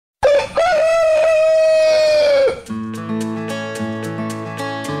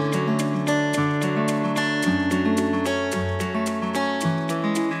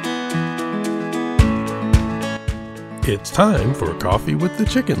It's time for Coffee with the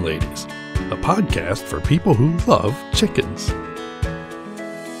Chicken Ladies, a podcast for people who love chickens.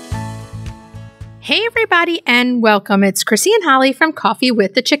 Hey everybody and welcome. It's Chrisie&Holly from Coffee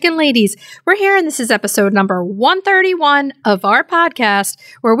with the Chicken Ladies. We're here and this is episode number 131 of our podcast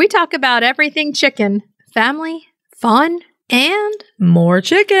where we talk about everything chicken, family, fun, and more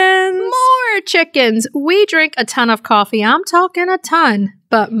chickens. More chickens. We drink a ton of coffee. I'm talking a ton.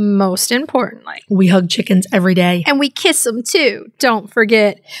 But most importantly, we hug chickens every day. And we kiss them too. Don't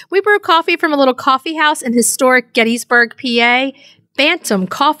forget. We brew coffee from a little coffee house in historic Gettysburg, PA. Bantam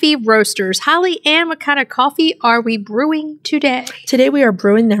Coffee Roasters. Holly Ann, what kind of coffee are we brewing today? Today we are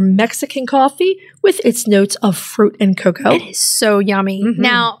brewing their Mexican coffee with its notes of fruit and cocoa. It is so yummy. Mm-hmm.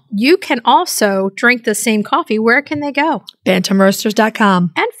 Now, you can also drink the same coffee. Where can they go?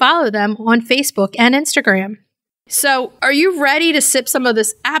 BantamRoasters.com. And follow them on Facebook and Instagram. So, are you ready to sip some of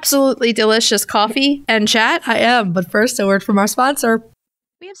this absolutely delicious coffee and chat? I am, but first a word from our sponsor.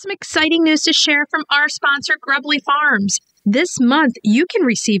 We have some exciting news to share from our sponsor, Grubbly Farms. This month, you can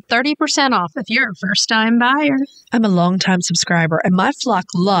receive 30% off if you're a first-time buyer. I'm a long-time subscriber, and my flock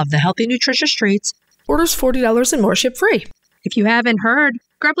love the healthy, nutritious treats. Orders $40 and more ship free. If you haven't heard,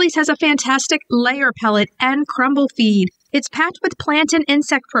 Grubbly's has a fantastic layer pellet and crumble feed. It's packed with plant and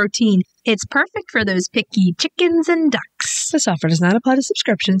insect protein. It's perfect for those picky chickens and ducks. This offer does not apply to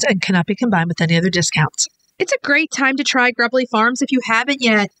subscriptions and cannot be combined with any other discounts. It's a great time to try Grubbly Farms if you haven't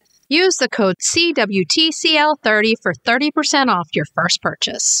yet. Use the code CWTCL30 for 30% off your first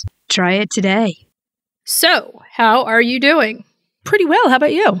purchase. Try it today. So, how are you doing? Pretty well. How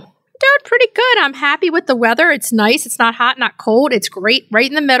about you? Doing pretty good. I'm happy with the weather. It's nice. It's not hot, not cold. It's great. Right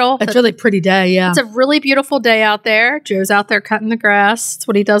in the middle. It's a really pretty day, yeah. It's a really beautiful day out there. Joe's out there cutting the grass. It's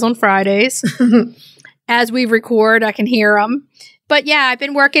what he does on Fridays. As we record, I can hear him. But yeah, I've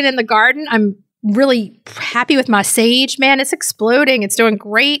been working in the garden. I'm really happy with my sage. Man, it's exploding. It's doing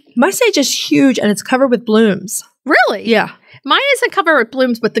great. My sage is huge and it's covered with blooms. Really? Yeah. Mine isn't covered with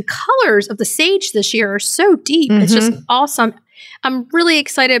blooms, but the colors of the sage this year are so deep. Mm-hmm. It's just awesome. I'm really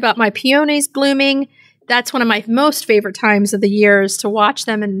excited about my peonies blooming. That's one of my most favorite times of the year is to watch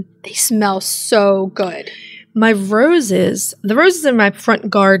them, and they smell so good. My roses, the roses in my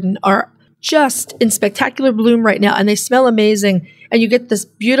front garden are just in spectacular bloom right now, and they smell amazing. And you get this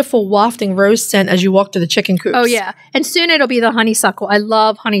beautiful wafting rose scent as you walk to the chicken coops. Oh, yeah. And soon it'll be the honeysuckle. I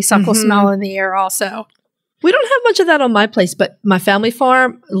love honeysuckle smell in the air also. We don't have much of that on my place, but my family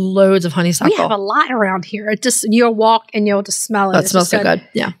farm, loads of honeysuckle. We have a lot around here. It just, you'll walk and you'll just smell it. That smells so good.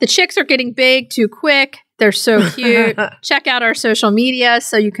 Yeah. The chicks are getting big too quick. They're so cute. Check out our social media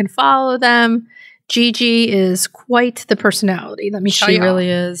so you can follow them. Gigi is quite the personality, let me tell you. She really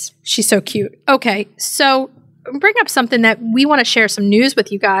is. She's so cute. Okay, so bring up something that we want to share some news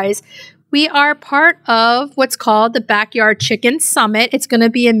with you guys. We are part of what's called the Backyard Chicken Summit. It's going to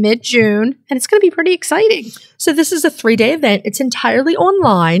be in mid-June, and it's going to be pretty exciting. So this is a 3-day event. It's entirely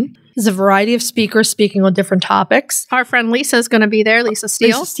online. There's a variety of speakers speaking on different topics. Our friend Lisa is going to be there, Lisa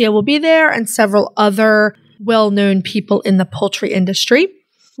Steele. Lisa Steele will be there, and several other well-known people in the poultry industry.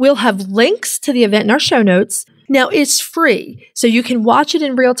 We'll have links to the event in our show notes. Now, it's free, so you can watch it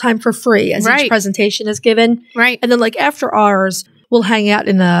in real time for free as each presentation is given. Right. And then, like, after ours, we'll hang out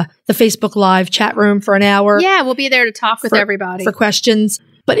in the Facebook Live chat room for an hour. Yeah, we'll be there to talk with everybody. For questions.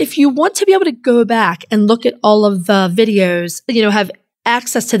 But if you want to be able to go back and look at all of the videos, have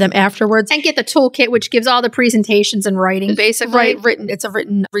access to them afterwards. And get the toolkit, which gives all the presentations in writing, basically. Right, written. It's a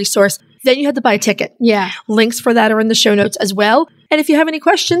written resource. Then you have to buy a ticket. Yeah. Links for that are in the show notes as well. And if you have any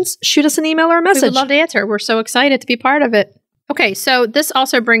questions, shoot us an email or a message. We would love to answer. We're so excited to be part of it. Okay, so this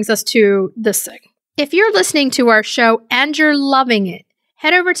also brings us to this thing. If you're listening to our show and you're loving it,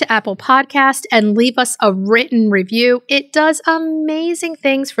 head over to Apple Podcast and leave us a written review. It does amazing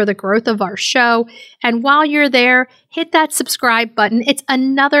things for the growth of our show. And while you're there, hit that subscribe button. It's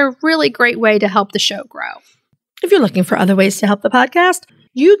another really great way to help the show grow. If you're looking for other ways to help the podcast,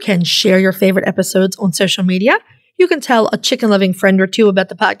 you can share your favorite episodes on social media. You can tell a chicken-loving friend or two about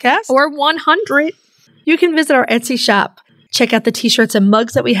the podcast. Or 100. You can visit our Etsy shop. Check out the t-shirts and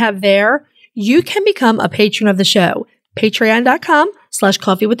mugs that we have there. You can become a patron of the show.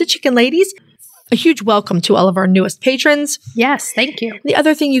 Patreon.com/coffeewiththechickenladies. A huge welcome to all of our newest patrons. Yes, thank you. The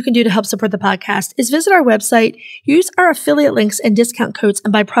other thing you can do to help support the podcast is visit our website, use our affiliate links and discount codes,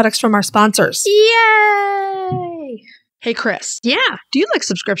 and buy products from our sponsors. Yay! Hey, Chris. Yeah? Do you like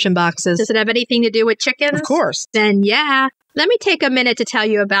subscription boxes? Does it have anything to do with chickens? Of course. Then yeah. Let me take a minute to tell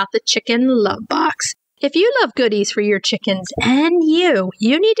you about the Chicken Love Box. If you love goodies for your chickens and you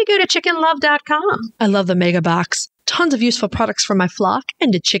need to go to chickenlove.com. I love the mega box. tons of useful products for my flock,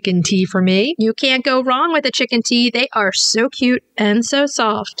 and a chicken tea for me. You can't go wrong with a chicken tea. They are so cute and so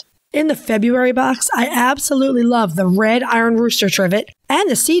soft. In the February box, I absolutely love the red iron rooster trivet and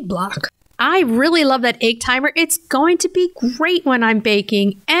the seed block. I really love that egg timer. It's going to be great when I'm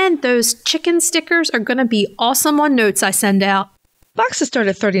baking. And those chicken stickers are going to be awesome on notes I send out. Boxes start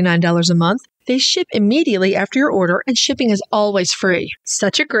at $39 a month. They ship immediately after your order, and shipping is always free.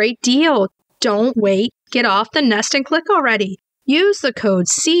 Such a great deal. Don't wait. Get off the nest and click already. Use the code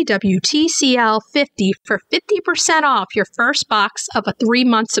CWTCL50 for 50% off your first box of a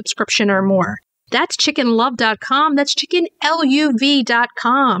 3-month subscription or more. That's chickenlove.com. That's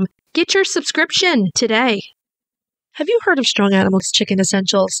chickenluv.com. Get your subscription today. Have you heard of Strong Animals Chicken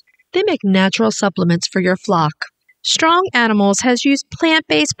Essentials? They make natural supplements for your flock. Strong Animals has used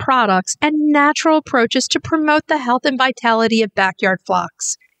plant-based products and natural approaches to promote the health and vitality of backyard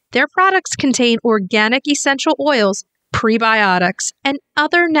flocks. Their products contain organic essential oils, prebiotics, and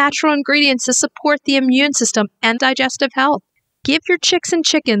other natural ingredients to support the immune system and digestive health. Give your chicks and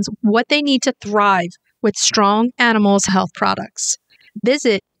chickens what they need to thrive with Strong Animals health products.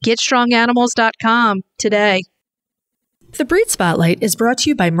 Visit GetStrongAnimals.com today. The Breed Spotlight is brought to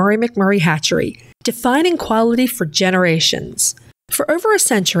you by Murray McMurray Hatchery, defining quality for generations. For over a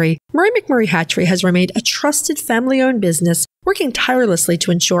century, Murray McMurray Hatchery has remained a trusted family-owned business, working tirelessly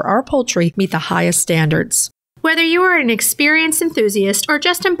to ensure our poultry meet the highest standards. Whether you are an experienced enthusiast or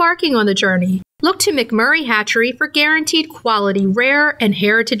just embarking on the journey, look to McMurray Hatchery for guaranteed quality, rare and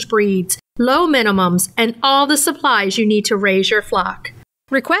heritage breeds, low minimums, and all the supplies you need to raise your flock.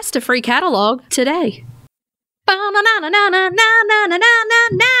 Request a free catalog today. Time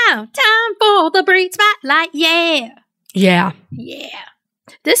for the Breed Spotlight, yeah. Yeah.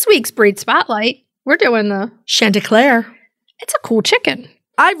 This week's Breed Spotlight, we're doing the Chantecler. It's a cool chicken.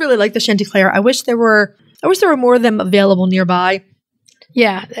 I really like the Chantecler. I wish there were more of them available nearby.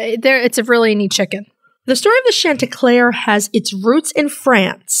 Yeah, it's a really neat chicken. The story of the Chantecler has its roots in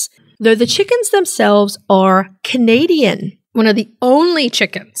France, though the chickens themselves are Canadian. One of the only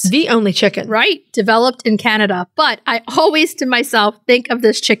chickens. The only chicken. Right, developed in Canada. But I always, to myself, think of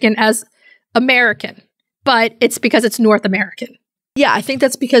this chicken as American. But it's because it's North American. Yeah, I think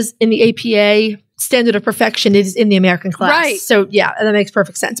that's because in the APA standard of perfection, it is in the American class. Right. So yeah, that makes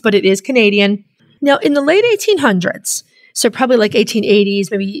perfect sense. But it is Canadian. Now, in the late 1800s, so probably like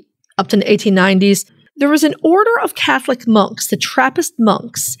 1880s, maybe up to the 1890s, there was an order of Catholic monks, the Trappist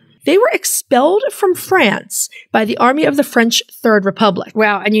monks. They were expelled from France by the army of the French Third Republic.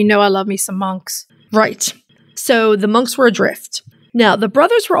 Wow, and you know I love me some monks. Right. So the monks were adrift. Now, the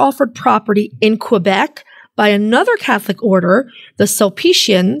brothers were offered property in Quebec by another Catholic order, the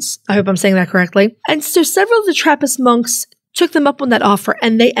Sulpicians. I hope I'm saying that correctly. And so several of the Trappist monks took them up on that offer,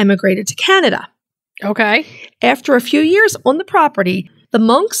 and they emigrated to Canada. Okay. After a few years on the property, the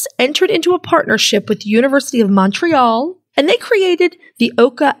monks entered into a partnership with the University of Montreal, and they created the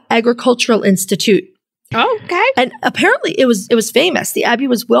Oka Agricultural Institute. Oh, okay. And apparently it was famous. The abbey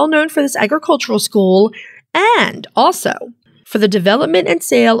was well known for this agricultural school and also for the development and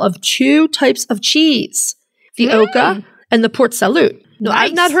sale of 2 types of cheese, the Oka and the Port Salut. No, Nice.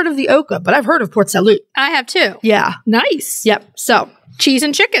 I've not heard of the Oka, but I've heard of Port Salut. I have too. Yeah. Nice. Yep. So Cheese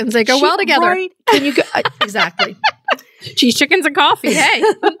and chickens, they go well together. Right? Can you go, exactly. Cheese, chickens, and coffee. Hey.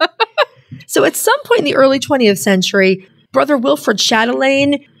 So at some point in the early 20th century, Brother Wilfred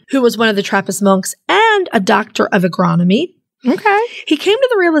Chatelain, who was one of the Trappist monks and a doctor of agronomy, he came to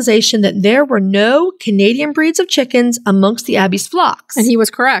the realization that there were no Canadian breeds of chickens amongst the abbey's flocks. And he was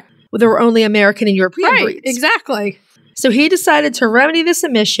correct. Well, there were only American and European breeds. Exactly. So he decided to remedy this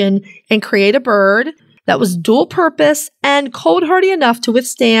omission and create a bird that was dual purpose and cold hardy enough to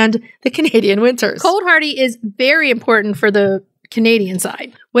withstand the Canadian winters. Cold hardy is very important for the Canadian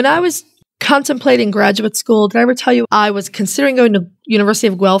side. When I was contemplating graduate school, did I ever tell you I was considering going to University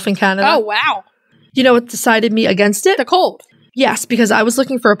of Guelph in Canada? Oh, wow. You know what decided me against it? The cold. Yes, because I was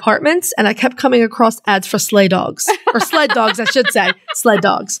looking for apartments and I kept coming across ads for sleigh dogs. Or sled dogs, I should say. Sled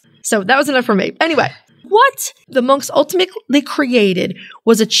dogs. So that was enough for me. Anyway, what the monks ultimately created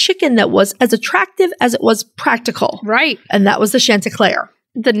was a chicken that was as attractive as it was practical. Right. And that was the Chantecler.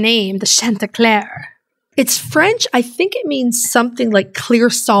 The name, the Chantecler. It's French. I think it means something like clear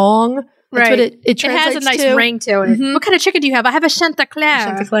song. That's what it translates to. It has a nice ring to it. Mhm. What kind of chicken do you have? I have a Chantecler.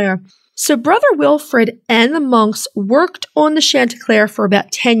 Chantecler. So Brother Wilfred and the monks worked on the Chantecler for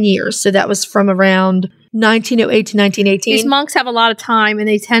about 10 years. So that was from around 1908 to 1918. These monks have a lot of time and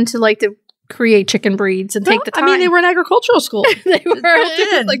they tend to like to create chicken breeds and take the time. I mean, they were an agricultural school. They were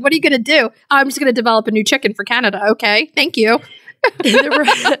built in. like, what are you going to do? I'm just going to develop a new chicken for Canada. Okay, thank you.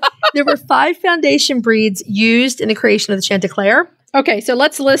 there were 5 foundation breeds used in the creation of the Chantecler. Okay, so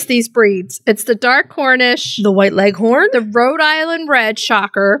let's list these breeds. It's the dark Cornish, The white Leghorn, the Rhode Island Red,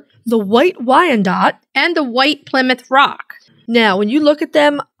 shocker, the white Wyandotte, and the white Plymouth Rock. Now, when you look at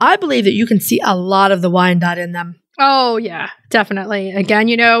them, I believe that you can see a lot of the Wyandotte in them. Oh, yeah, definitely. Again,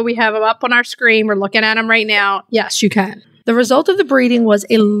 we have them up on our screen. We're looking at them right now. Yes, you can. The result of the breeding was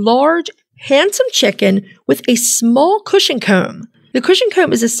a large, handsome chicken with a small cushion comb. The cushion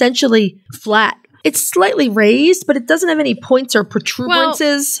comb is essentially flat. It's slightly raised, but it doesn't have any points or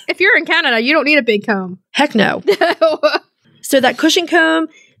protuberances. Well, if you're in Canada, you don't need a big comb. Heck no. So that cushion comb,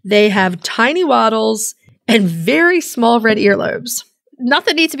 they have tiny wattles and very small red earlobes.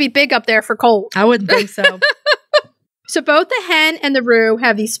 Nothing needs to be big up there for cold. I wouldn't think so. So both the hen and the roux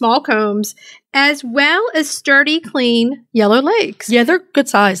have these small combs, as well as sturdy, clean yellow legs. Yeah, they're good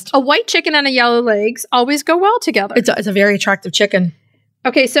sized. A white chicken and a yellow legs always go well together. It's a very attractive chicken.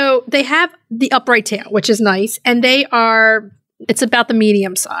 Okay, so they have the upright tail, which is nice, and it's about the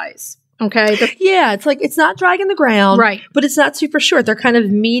medium size. Okay. Yeah, it's not dragging the ground. Right. But it's not super short. They're kind of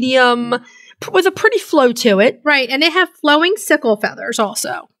medium with a pretty flow to it. Right. And they have flowing sickle feathers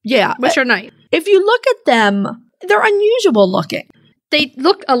also. Yeah. Which are nice. If you look at them, they're unusual looking. They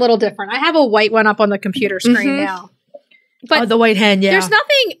look a little different. I have a white one up on the computer screen now. But the white hen, yeah. There's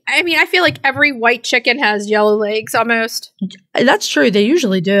nothing, I feel like every white chicken has yellow legs almost. That's true. They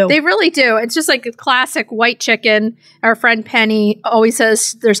usually do. They really do. It's just like a classic white chicken. Our friend Penny always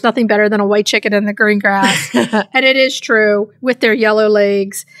says there's nothing better than a white chicken in the green grass. And it is true with their yellow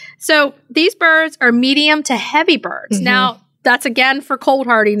legs. So these birds are medium to heavy birds. Mm-hmm. Now, that's again for cold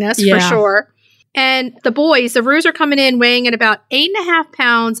hardiness Yeah. for sure. And the boys, the roos are coming in weighing at about 8.5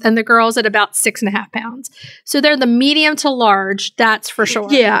 pounds and the girls at about 6.5 pounds. So they're the medium to large, that's for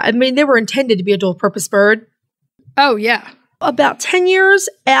sure. Yeah, they were intended to be a dual-purpose bird. Oh, yeah. About 10 years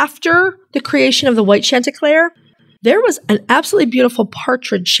after the creation of the white Chantecler, there was an absolutely beautiful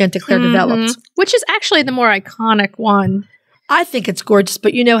partridge Chantecler developed. Which is actually the more iconic one. I think it's gorgeous,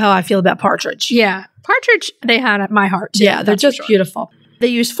 but you know how I feel about partridge. Yeah. Partridge, they had at my heart, too. Yeah, they're just beautiful. They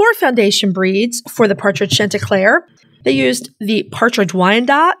used 4 foundation breeds for the partridge Chantecler. They used the partridge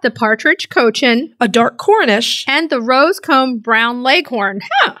Wyandotte, the partridge Cochin, a dark Cornish, and the rose comb brown leghorn.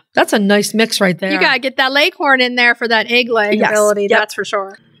 Huh. That's a nice mix right there. You got to get that leghorn in there for that egg laying ability, that's for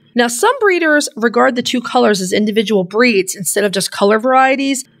sure. Now, some breeders regard the 2 colors as individual breeds instead of just color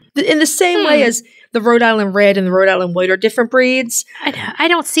varieties, in the same way as the Rhode Island Red and the Rhode Island White are different breeds. I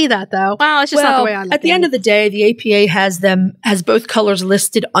don't see that, though. Well, it's just not the way I look at it. At the end of the day, the APA has both colors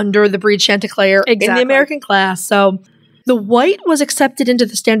listed under the breed Chantecler in the American class. So the white was accepted into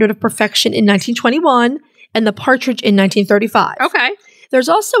the standard of perfection in 1921 and the partridge in 1935. Okay. There's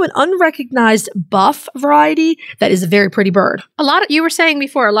also an unrecognized buff variety that is a very pretty bird. You were saying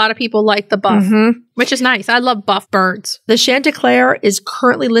before, a lot of people like the buff, which is nice. I love buff birds. The Chantecler is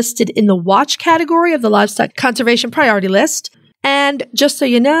currently listed in the watch category of the Livestock Conservation Priority List. And just so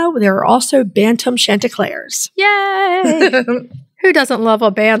you know, there are also bantam Chanteclers. Yay! Who doesn't love a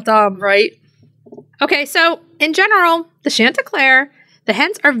bantam? Right? Okay, so in general, the Chantecler, the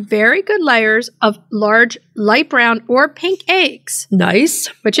hens are very good layers of large light brown or pink eggs. Nice.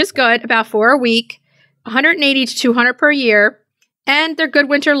 Which is good, about 4 a week, 180 to 200 per year. And they're good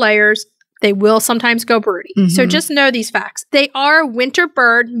winter layers. They will sometimes go broody. So just know these facts. They are a winter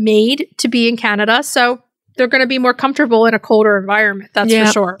bird made to be in Canada, so they're going to be more comfortable in a colder environment. That's for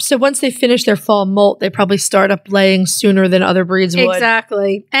sure. So once they finish their fall molt, they probably start up laying sooner than other breeds would.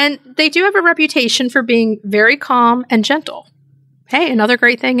 Exactly. And they do have a reputation for being very calm and gentle. Hey, another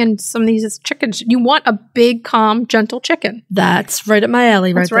great thing in some of these chickens, you want a big, calm, gentle chicken. That's right up my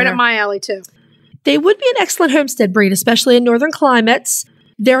alley, That's right up my alley, too. They would be an excellent homestead breed, especially in northern climates.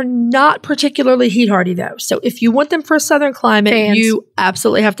 They're not particularly heat hardy, though. So if you want them for a southern climate, you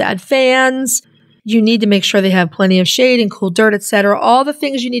absolutely have to add fans. You need to make sure they have plenty of shade and cool dirt, etc. All the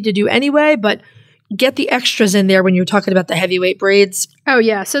things you need to do anyway, but get the extras in there when you're talking about the heavyweight breeds. Oh,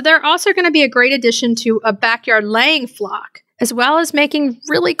 yeah. So they're also going to be a great addition to a backyard laying flock, as well as making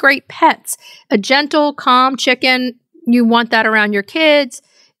really great pets. A gentle, calm chicken, you want that around your kids.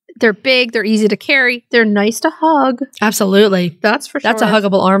 They're big, they're easy to carry, they're nice to hug. Absolutely. That's for sure. That's a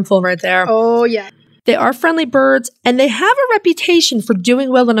huggable armful right there. Oh, yeah. They are friendly birds, and they have a reputation for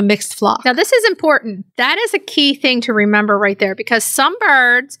doing well in a mixed flock. Now, this is important. That is a key thing to remember right there, because some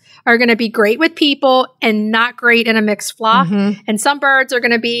birds are going to be great with people and not great in a mixed flock. And some birds are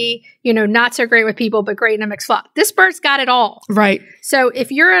going to be, not so great with people, but great in a mixed flock. This bird's got it all. Right. So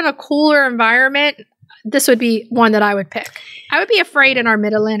if you're in a cooler environment, this would be one that I would pick. I would be afraid in our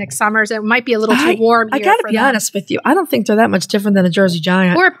mid-Atlantic summers it might be a little too warm here. I got to be honest with you. I don't think they're that much different than a Jersey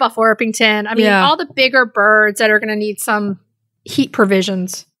Giant. Or Buff Orpington. I mean, all the bigger birds that are going to need some heat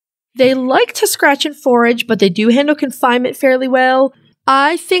provisions. They like to scratch and forage, but they do handle confinement fairly well.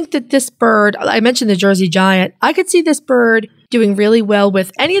 I think that this bird, I mentioned the Jersey Giant, I could see this bird doing really well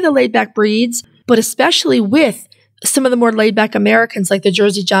with any of the laid-back breeds, but especially with some of the more laid-back Americans like the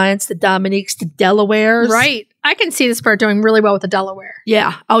Jersey Giants, the Dominiques, the Delawares. Right. I can see this bird doing really well with the Delaware.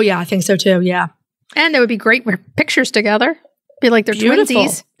 Yeah. Oh, yeah. I think so, too. Yeah. And they would be great with pictures together. Be like they're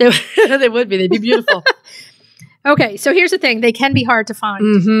twinsies. They would be. They'd be beautiful. Okay. So here's the thing. They can be hard to find.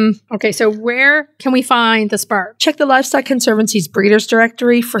 Mm-hmm. Okay. So where can we find this bird? Check the Livestock Conservancy's breeders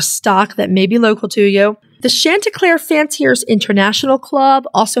directory for stock that may be local to you. The Chantecler Fanciers International Club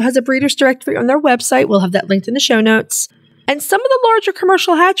also has a breeders directory on their website. We'll have that linked in the show notes. And some of the larger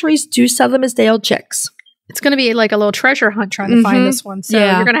commercial hatcheries do sell them as day-old chicks. It's going to be like a little treasure hunt trying to find this one. So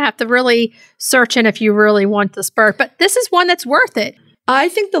you're going to have to really search in if you really want this bird. But this is one that's worth it. I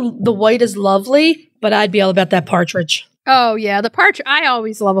think the white is lovely, but I'd be all about that partridge. Oh, yeah. The partridge. I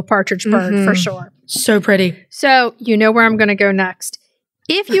always love a partridge bird for sure. So pretty. So you know where I'm going to go next.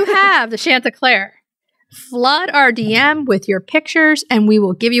 If you have the Chantecler, flood our DM with your pictures and we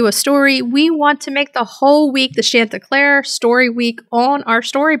will give you a story. We want to make the whole week the Chantecler Story Week on our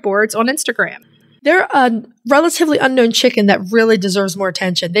storyboards on Instagram. They're a relatively unknown chicken that really deserves more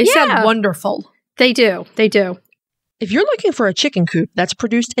attention. They sound wonderful. They do. They do. If you're looking for a chicken coop that's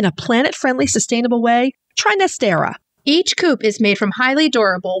produced in a planet-friendly, sustainable way, try Nestera. Each coop is made from highly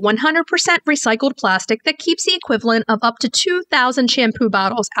durable, 100% recycled plastic that keeps the equivalent of up to 2,000 shampoo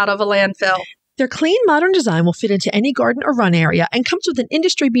bottles out of a landfill. Their clean, modern design will fit into any garden or run area and comes with an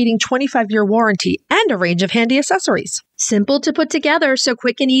industry-beating 25-year warranty and a range of handy accessories. Simple to put together, so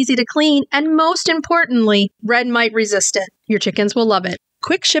quick and easy to clean, and most importantly, red mite resistant. Your chickens will love it.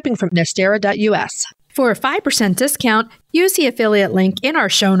 Quick shipping from Nestera US. For a 5% discount, use the affiliate link in our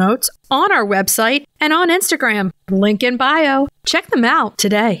show notes, on our website, and on Instagram. Link in bio. Check them out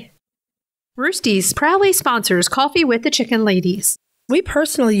today. Roosty's proudly sponsors Coffee with the Chicken Ladies. We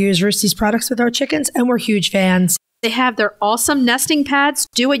personally use Roosty's products with our chickens, and we're huge fans. They have their awesome nesting pads,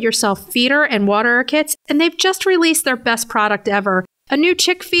 do-it-yourself feeder and waterer kits, and they've just released their best product ever, a new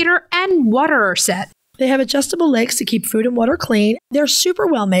chick feeder and waterer set. They have adjustable legs to keep food and water clean. They're super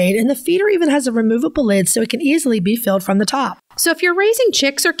well made, and the feeder even has a removable lid so it can easily be filled from the top. So if you're raising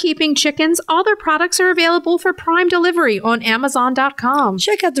chicks or keeping chickens, all their products are available for Prime delivery on Amazon.com.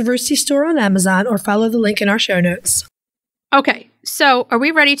 Check out the Roosty store on Amazon or follow the link in our show notes. Okay, so are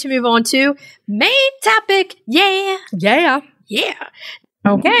we ready to move on to main topic? Yeah.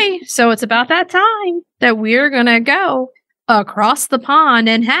 Okay, so it's about that time that we're going to go across the pond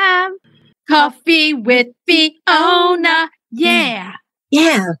and have coffee with Fiona. Yeah.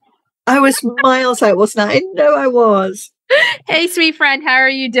 I was miles out, wasn't I? I know I was. Hey, sweet friend, how are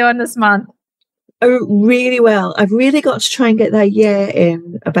you doing this month? Oh, really well. I've really got to try and get that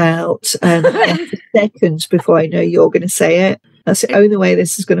in about seconds before I know you're going to say it. That's the only way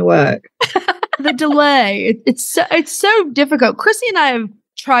this is going to work. The delay. It's so difficult. Chrissy and I have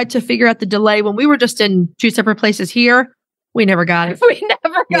tried to figure out the delay when we were just in two separate places here. We never got it. We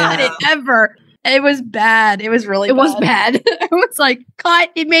never got it ever. It was bad. It was really bad. It was bad. It was like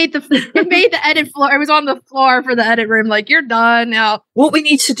cut. It made the edit floor. It was on the floor for the edit room. Like, you're done now. What we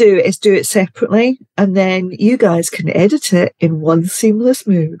need to do is do it separately, and then you guys can edit it in one seamless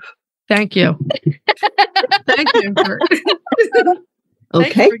move. Thank you. Thank you.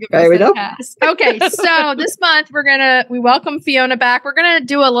 Okay, fair enough. Okay, so this month we welcome Fiona back. We're gonna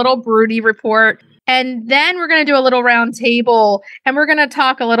do a little broody report. And then we're going to do a little round table, and we're going to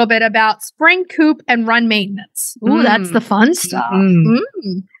talk a little bit about spring coop and run maintenance. Ooh, that's the fun stuff.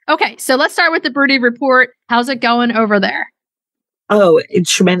 Okay, so let's start with the broody report. How's it going over there? Oh,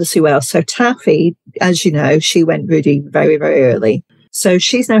 it's tremendously well. So Taffy, as you know, she went brooding very, very early. So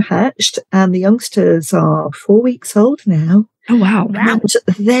she's now hatched, and the youngsters are 4 weeks old now. Oh, wow. And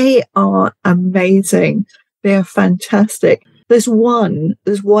they are amazing. They are fantastic. There's one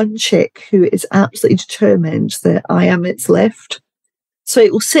chick who is absolutely determined that I am its lift. So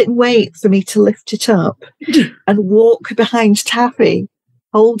it will sit and wait for me to lift it up and walk behind Taffy,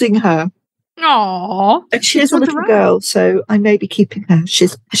 holding her. Aww. And she is a little girl, so I may be keeping her.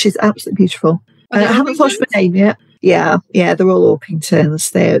 She's absolutely beautiful. I haven't thought of a name yet. Yeah, they're all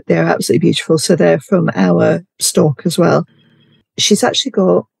Orpingtons. They're absolutely beautiful. So they're from our stock as well. She's actually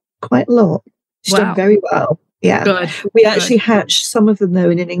got quite a lot. She's done very well. Yeah. Good. We actually hatched some of them,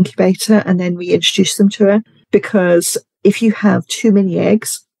 though, in an incubator, and then we introduced them to her, because if you have too many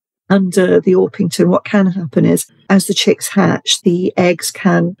eggs, under the Orpington, what can happen is as the chicks hatch, the eggs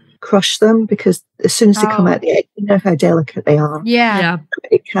can crush them because as soon as they come out the egg, you know how delicate they are. Yeah.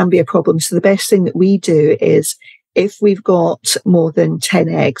 It can be a problem. So the best thing that we do is if we've got more than 10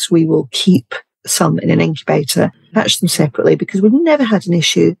 eggs, we will keep some in an incubator, hatch them separately, because we've never had an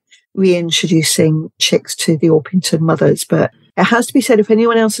issue reintroducing chicks to the Orpington mothers. But it has to be said, if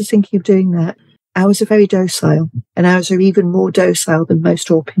anyone else is thinking of doing that, ours are very docile, and ours are even more docile than most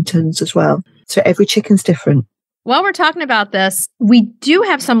Orpingtons as well. So every chicken's different. While we're talking about this, we do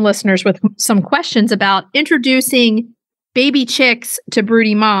have some listeners with some questions about introducing baby chicks to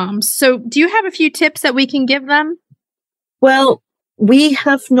broody moms. So do you have a few tips that we can give them? Well, we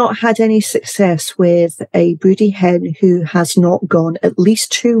have not had any success with a broody hen who has not gone at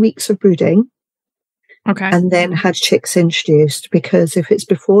least 2 weeks of brooding. Okay. And then had chicks introduced, because if it's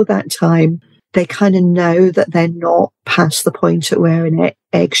before that time, they kind of know that they're not past the point at where an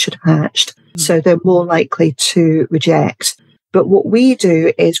egg should have hatched. So they're more likely to reject. But what we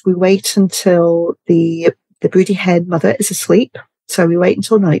do is we wait until the broody hen mother is asleep. So we wait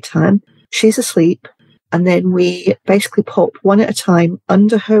until nighttime. She's asleep. And then we basically pop one at a time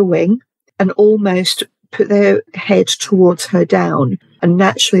under her wing and almost put their head towards her down. And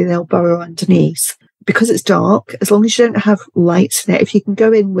naturally they'll burrow underneath. Because it's dark, as long as you don't have lights in it, if you can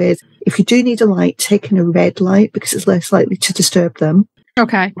go in with, if you do need a light, take in a red light because it's less likely to disturb them.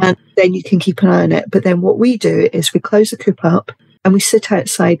 Okay. And then you can keep an eye on it. But then what we do is we close the coop up and we sit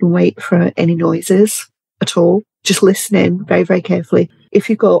outside and wait for any noises at all. Just listen in very, very carefully. If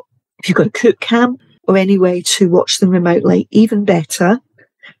you've got a coop cam or any way to watch them remotely, even better.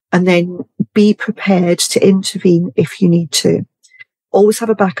 And then be prepared to intervene if you need to. Always have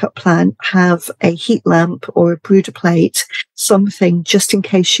a backup plan, have a heat lamp or a brooder plate, something just in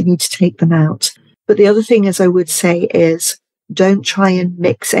case you need to take them out. But the other thing, as I would say, is don't try and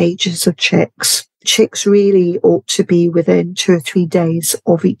mix ages of chicks. Chicks really ought to be within 2 or 3 days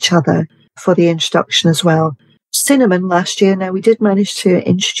of each other for the introduction as well. Cinnamon last year, now we did manage to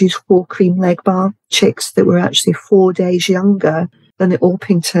introduce 4 cream leg bar chicks that were actually 4 days younger than the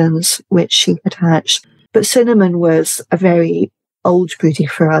Orpingtons, which she had hatched. But Cinnamon was a very old broody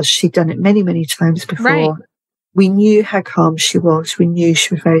for us. She'd done it many, many times before. Right. We knew how calm she was. We knew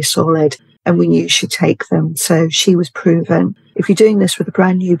she was very solid, and we knew she'd take them. So she was proven. If you're doing this with a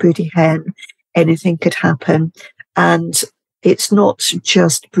brand new broody hen, anything could happen. And it's not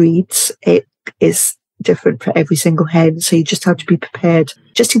just breeds. It is different for every single hen. So you just have to be prepared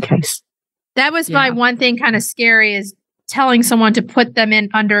just in case. That was my one thing kind of scary, is telling someone to put them in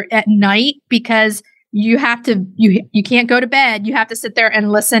under at night, because you have to, you can't go to bed. You have to sit there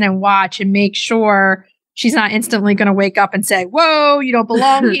and listen and watch and make sure she's not instantly going to wake up and say, whoa, you don't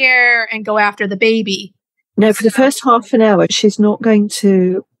belong here, and go after the baby. No, for the first half an hour, she's not going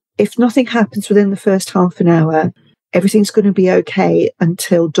to, if nothing happens within the first half an hour, everything's going to be okay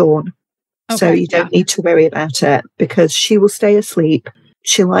until dawn. Okay, so you don't need to worry about it, because she will stay asleep.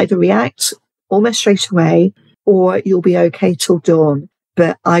 She'll either react almost straight away, or you'll be okay till dawn.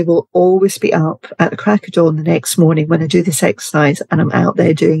 But I will always be up at the crack of dawn the next morning when I do this exercise, and I'm out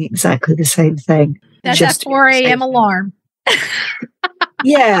there doing exactly the same thing. That's that 4 a.m. alarm.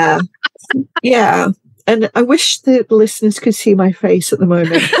 Yeah. Yeah. And I wish the listeners could see my face at the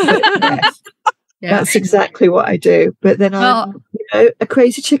moment. Yes, that's exactly what I do. But then I'm a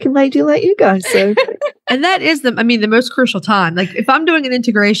crazy chicken lady like you guys. So. And that is the most crucial time. Like if I'm doing an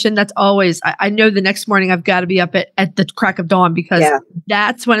integration, that's always, I know the next morning I've got to be up at the crack of dawn, because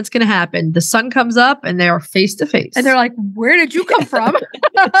that's when it's going to happen. The sun comes up and they are face to face. And they're like, where did you come from?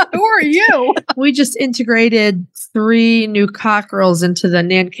 Who are you? We just integrated 3 new cockerels into the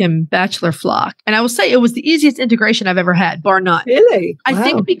Nankin bachelor flock. And I will say it was the easiest integration I've ever had, bar none. Really? I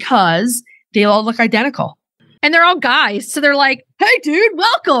think because they all look identical. And they're all guys. So they're like, hey, dude,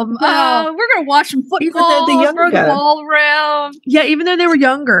 welcome. We're going to watch some football, throw the ball around. Yeah, even though they were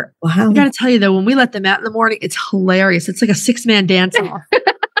younger. Wow. I got to tell you, though, when we let them out in the morning, it's hilarious. It's like a 6-man dance-off.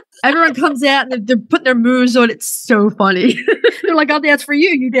 Everyone comes out and they're putting their moves on. It's so funny. They're like, I'll dance for you.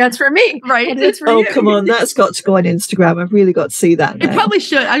 You dance for me. Right. I'll dance for you. Come on. That's got to go on Instagram. I've really got to see that now. It probably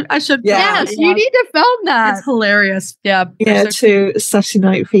should. I should. Yes, you need to film that. It's hilarious. Yeah. Yeah, to Saturday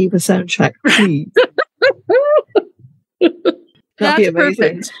Night Fever soundtrack, please. That'd be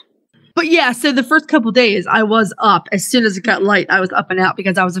amazing. Perfect. But yeah, so the first couple days I was up. As soon as it got light, I was up and out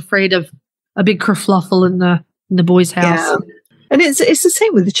because I was afraid of a big kerfluffle in the boys' house. Yeah. And it's the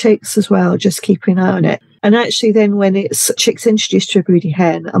same with the chicks as well, just keeping an eye on it. And actually then when it's chicks introduced to a broody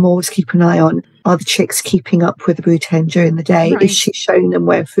hen, I'm always keeping an eye on, are the chicks keeping up with the brood hen during the day? Right. Is she showing them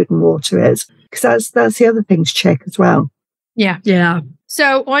where food and water is? Because that's the other thing to check as well. Yeah. Yeah.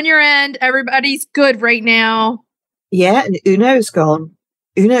 So on your end, everybody's good right now. Yeah, and Uno's gone.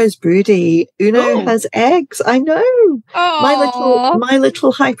 Uno's broody. Uno has eggs. I know. Aww. My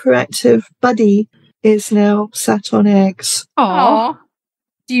little hyperactive buddy is now sat on eggs. Aww.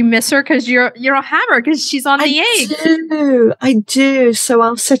 Do you miss her because you don't have her because she's on the egg? I do. So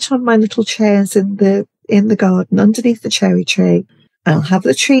I'll sit on my little chairs in the garden underneath the cherry tree. I'll have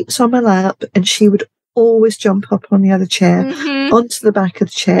the treats on my lap, and she would always jump up on the other chair, onto the back of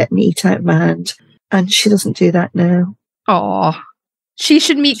the chair and eat out of my hand. And she doesn't do that now. Aw. She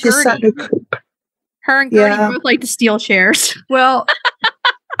should meet She's sat in Gertie. a coop. Her and Gertie both like to steal chairs. Well,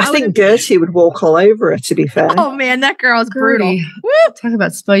 I think Gertie would walk all over her, to be fair. Oh man, that girl's brutal. Woo! Talk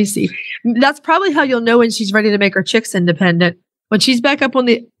about spicy. That's probably how you'll know when she's ready to make her chicks independent. When she's back up on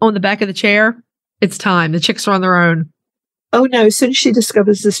the back of the chair, it's time. The chicks are on their own. Oh no, as soon as she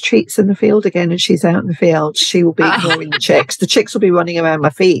discovers there's treats in the field again and she's out in the field, she will be ignoring the chicks. The chicks will be running around my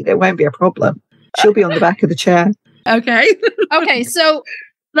feet. It won't be a problem. She'll be on the back of the chair. Okay. Okay, so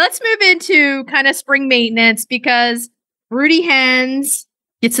let's move into kind of spring maintenance because Broody Hens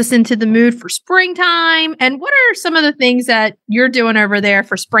gets us into the mood for springtime. And what are some of the things that you're doing over there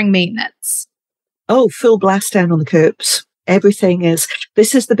for spring maintenance? Oh, full blast down on the coops.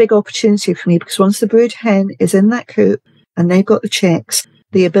 This is the big opportunity for me because once the brood hen is in that coop and they've got the chicks,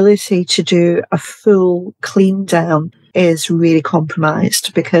 the ability to do a full clean down is really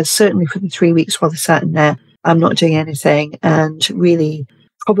compromised because certainly for the 3 weeks while they're sat in there, I'm not doing anything, and really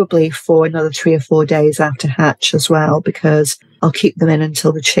probably for another 3 or 4 days after hatch as well, because I'll keep them in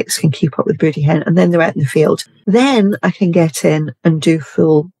until the chicks can keep up with broody hen, and then they're out in the field. Then I can get in and do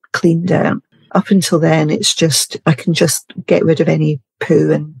full clean down. Up until then, it's just, I can just get rid of any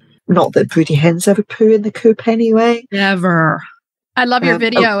poo, and not that broody hens ever poo in the coop anyway. Never. I love your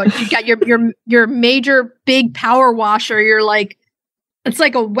video. You got your major big power washer. You're like, it's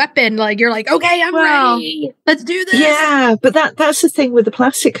like a weapon. Like you're like, okay, I'm ready. Let's do this. Yeah, but that's the thing with the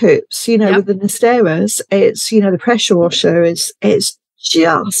plastic coops. With the Nesteras, it's the pressure washer it's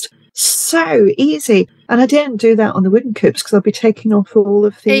just so easy. And I didn't do that on the wooden coops because I'll be taking off all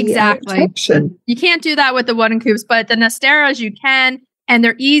of the protection. You can't do that with the wooden coops, but the Nesteras you can, and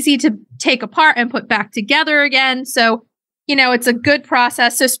they're easy to take apart and put back together again. So it's a good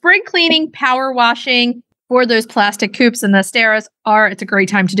process. So spring cleaning, power washing for those plastic coops and the Nesteras it's a great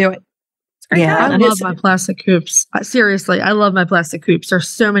time to do it. It's a great time. I love my plastic coops. Seriously, I love my plastic coops. There's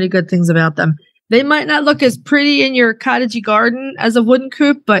so many good things about them. They might not look as pretty in your cottagey garden as a wooden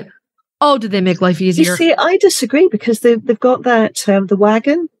coop, but do they make life easier? You see, I disagree because they've got that, the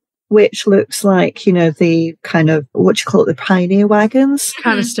wagon, which looks like, the kind of, the pioneer wagons.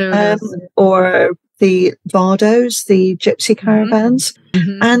 Kind of stones. Or the bardos, the gypsy caravans.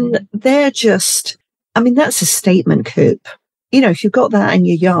 Mm-hmm. And they're just, that's a statement coop. If you've got that in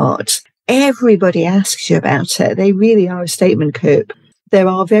your yard, everybody asks you about it. They really are a statement coop. There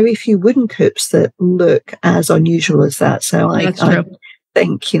are very few wooden coops that look as unusual as that. So I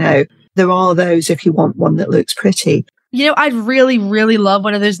think, there are those if you want one that looks pretty. I'd really, really love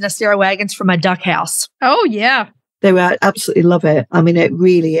one of those Nestera wagons for my duck house. Oh, yeah. They would absolutely love it. It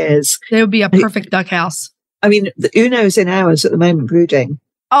really is. They would be a perfect duck house. The Uno's in ours at the moment brooding.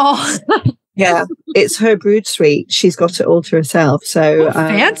 Oh, yeah. It's her brood suite. She's got it all to herself. So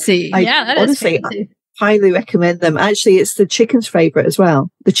fancy. That honestly, is fancy. I highly recommend them. Actually, it's the chickens' favourite as well.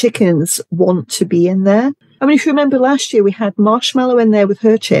 The chickens want to be in there. If you remember last year, we had Marshmallow in there with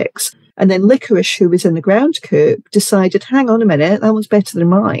her chicks. And then Licorice, who was in the ground coop, decided, hang on a minute, that one's better than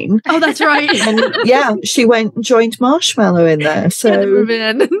mine. Oh, that's right. And she went and joined Marshmallow in there. So move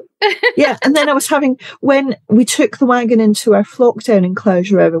in. Yeah. And then when we took the wagon into our flock down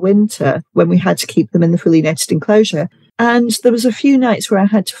enclosure over winter, when we had to keep them in the fully netted enclosure. And there was a few nights where I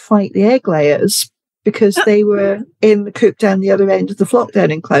had to fight the egg layers because they were in the coop down the other end of the flock down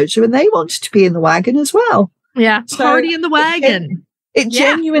enclosure and they wanted to be in the wagon as well. Yeah. So party in the wagon. It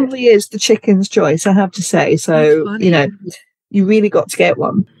genuinely is the chicken's choice, I have to say. So, you really got to get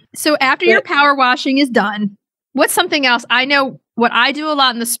one. So after your power washing is done, what's something else? I know what I do a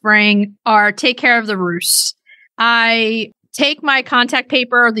lot in the spring are take care of the roosts. I take my contact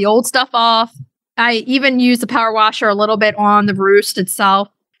paper, the old stuff off. I even use the power washer a little bit on the roost itself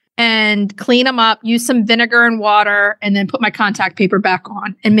and clean them up, use some vinegar and water, and then put my contact paper back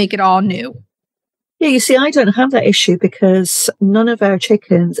on and make it all new. Yeah, you see, I don't have that issue because none of our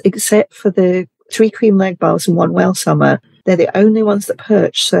chickens, except for the 3 cream leg bars and 1 well summer, they're the only ones that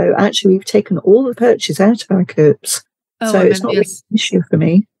perch. So actually, we've taken all the perches out of our coops. So it's not really an issue for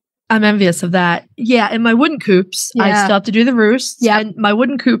me. I'm envious of that. Yeah, in my wooden coops, I still have to do the roosts. Yeah, and my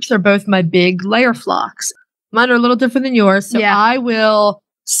wooden coops are both my big layer flocks. Mine are a little different than yours. So Yeah. I will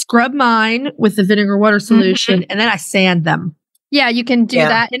scrub mine with the vinegar water solution and then I sand them. Yeah, you can do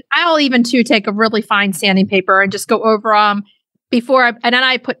that. And I'll even too take a really fine sanding paper and just go over them and then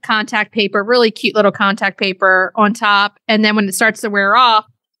I put contact paper, really cute little contact paper on top. And then when it starts to wear off,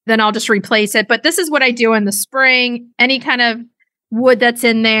 then I'll just replace it. But this is what I do in the spring. Any kind of wood that's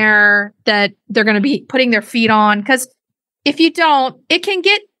in there that they're going to be putting their feet on. Because if you don't, it can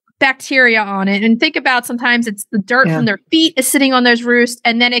get bacteria on it. And think about sometimes it's the dirt from their feet is sitting on those roosts.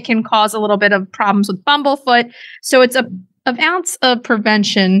 And then it can cause a little bit of problems with bumblefoot. So it's an ounce of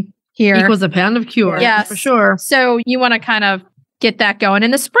prevention here equals a pound of cure. Yes, for sure. So you want to kind of get that going.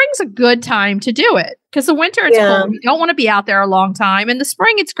 And the spring's a good time to do it because the winter it's cold. You don't want to be out there a long time. In the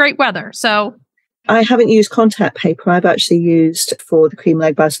spring, it's great weather. So I haven't used contact paper. I've actually used for the cream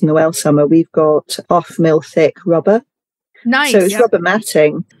leg buds and the well summer. We've got 1/2 mil thick rubber. Nice. So it's rubber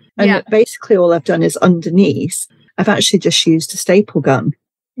matting. And basically all I've done is underneath, I've actually just used a staple gun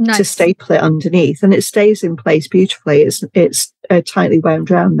to staple it underneath. And it stays in place beautifully. It's tightly wound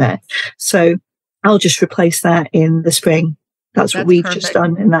around there. So I'll just replace that in the spring. That's what we've just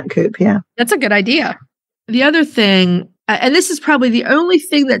done in that coop. Yeah. That's a good idea. The other thing, and this is probably the only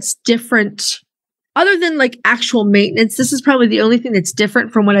thing that's different other than like actual maintenance. This is probably the only thing that's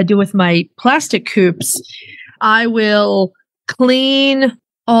different from what I do with my plastic coops. I will clean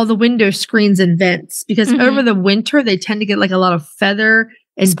all the window screens and vents because over the winter, they tend to get like a lot of feather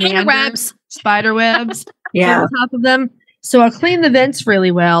and spider webs on top of them. So I'll clean the vents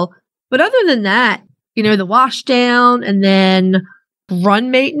really well. But other than that, you know, the wash down and then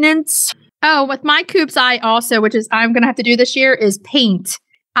run maintenance. Oh, with my coops, I also, which is I'm going to have to do this year, is paint.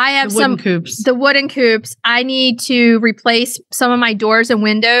 I have the wooden coops. I need to replace some of my doors and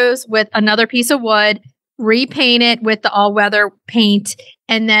windows with another piece of wood, repaint it with the all-weather paint,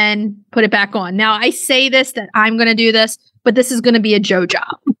 and then put it back on. Now, I say this, that I'm going to do this, but this is going to be a Joe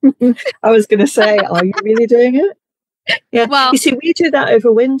job. I was going to say, are you really doing it? Yeah. Well, you see, we do that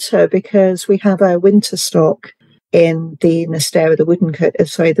over winter because we have a winter stock in the Nestera,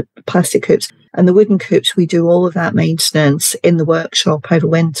 the plastic coops. And the wooden coops, we do all of that maintenance in the workshop over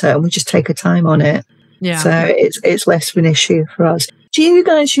winter and we just take our time on it. Yeah. So it's less of an issue for us. Do you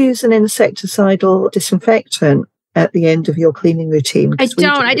guys use an insecticidal disinfectant at the end of your cleaning routine? I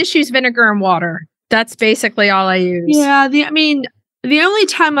don't. I just use vinegar and water. That's basically all I use. Yeah. The only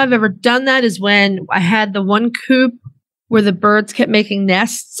time I've ever done that is when I had the one coop where the birds kept making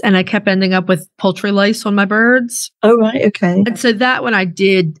nests and I kept ending up with poultry lice on my birds. Oh, right. Okay. And so that one I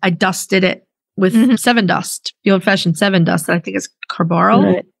dusted it with 7 Dust, the old fashioned 7 Dust. I think it's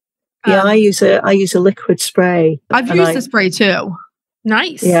carbaryl. Right. Yeah, I use a liquid spray. I've used the spray too.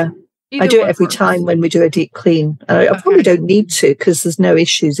 Nice. Yeah. I do it every time when we do a deep clean. I probably don't need to because there's no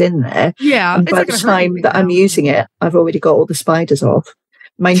issues in there. Yeah. And by the time that I'm using it, I've already got all the spiders off.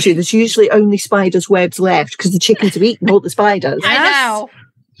 Mind you, there's usually only spiders' webs left because the chickens have eaten all the spiders. I know.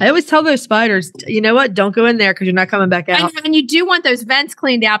 I always tell those spiders, you know what? Don't go in there because you're not coming back out. And you do want those vents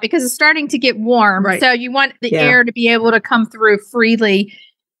cleaned out because it's starting to get warm. Right. So you want the air to be able to come through freely.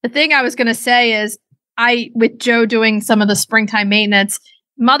 The thing I was going to say is with Joe doing some of the springtime maintenance,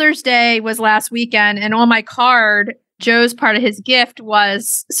 Mother's Day was last weekend. And on my card, Joe's part of his gift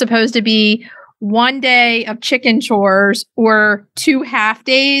was supposed to be 1 day of chicken chores or 2 half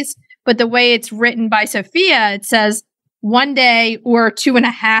days. But the way it's written by Sophia, it says 1 day or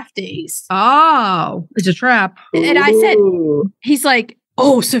 2.5 days. Oh, it's a trap. And I said, he's like,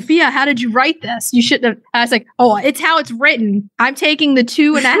 oh, Sophia, how did you write this? You shouldn't have. I was like, oh, it's how it's written. I'm taking the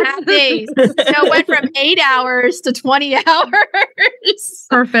 2.5 days. So it went from 8 hours to 20 hours.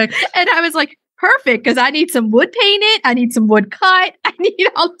 Perfect. And I was like, perfect, because I need some wood painted. I need some wood cut. I need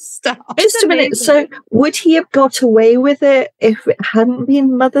all the stuff. Just a minute. So would he have got away with it if it hadn't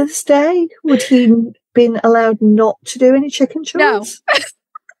been Mother's Day? Would he been allowed not to do any chicken chores? No.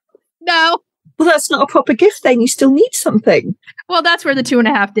 No. Well, that's not a proper gift then. You still need something. Well, that's where the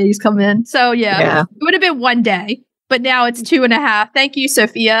 2.5 days come in. So, yeah. It would have been 1 day, but now it's 2.5. Thank you,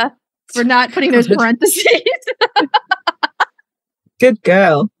 Sophia, for not putting those parentheses. Good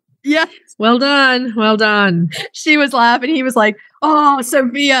girl. Yeah. Well done. Well done. She was laughing. He was like, oh,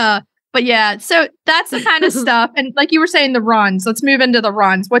 Sophia. But yeah, so that's the kind of stuff. And like you were saying, the runs. Let's move into the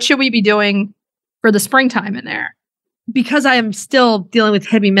runs. What should we be doing for the springtime in there? Because I am still dealing with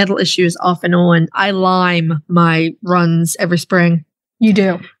heavy metal issues off and on, I lime my runs every spring. You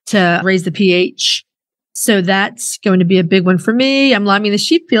do? To raise the pH. So that's going to be a big one for me. I'm liming the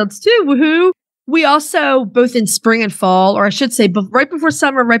sheep fields too. Woohoo. We also, both in spring and fall, or I should say right before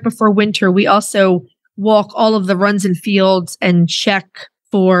summer, right before winter, we also walk all of the runs and fields and check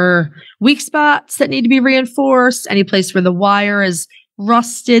for weak spots that need to be reinforced, any place where the wire is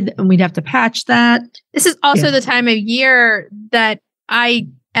rusted and we'd have to patch that. This is also the time of year that I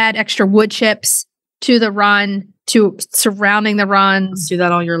add extra wood chips to the run, to surrounding the runs. Do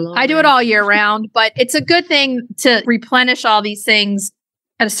that all year long. I do it all year round, but it's a good thing to replenish all these things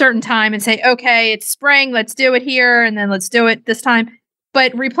at a certain time and say, okay, it's spring, let's do it here, and then let's do it this time.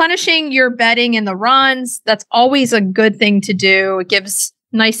 But replenishing your bedding in the runs, that's always a good thing to do. It gives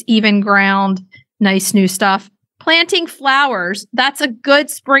nice even ground, nice new stuff. Planting flowers, that's a good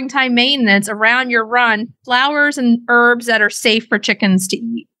springtime maintenance around your run. Flowers and herbs that are safe for chickens to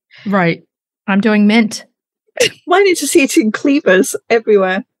eat. Right. I'm doing mint. Mine is just eating cleavers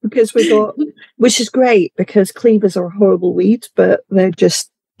everywhere because we got, which is great because cleavers are a horrible weed, but they're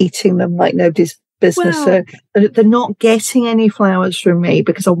just eating them like nobody's business. Well, so they're not getting any flowers from me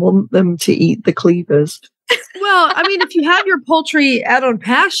because I want them to eat the cleavers. Well, I mean, if you have your poultry out on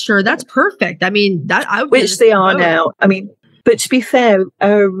pasture, that's perfect. I mean, that I would Which they are now. I mean, but to be fair,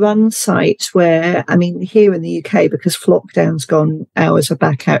 our run site where, I mean, here in the UK, because Flockdown's gone, ours are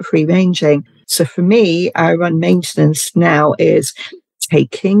back out free ranging. So for me, our run maintenance now is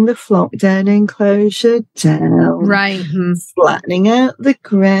taking the Flockdown enclosure down, Right. flattening out the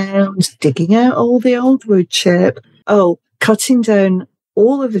ground, digging out all the old wood chip, cutting down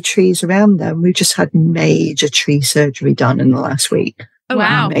all of the trees around them. We've just had major tree surgery done in the last week. Oh,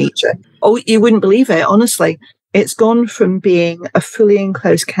 wow. Major. Oh, you wouldn't believe it, honestly. It's gone from being a fully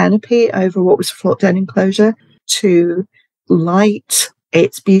enclosed canopy over what was a Flockdown enclosure to light.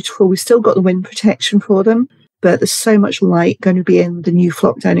 It's beautiful. We've still got the wind protection for them, but there's so much light going to be in the new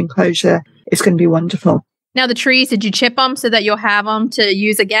Flockdown enclosure. It's going to be wonderful. Now, the trees, did you chip them so that you'll have them to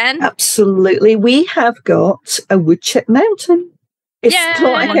use again? Absolutely. We have got a wood chip mountain. It's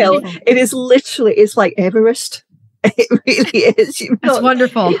not a hill. It is literally, it's like Everest. It really is. That's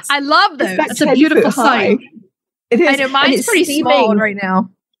wonderful. I love those. It's a beautiful sight. It is. I know mine's pretty small right now.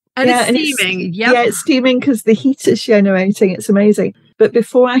 And it's steaming. Yeah, it's steaming because the heat is generating. It's amazing. But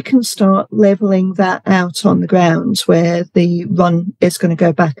before I can start leveling that out on the ground where the run is going to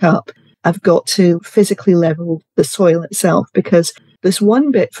go back up, I've got to physically level the soil itself because there's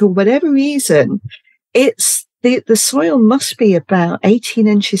one bit, for whatever reason, it's the soil must be about 18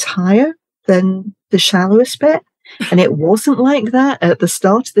 inches higher than the shallowest bit. And it wasn't like that at the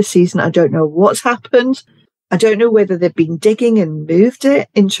start of the season. I don't know what's happened. I don't know whether they've been digging and moved it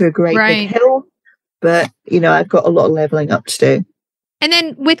into a great big hill. But, I've got a lot of leveling up to do. And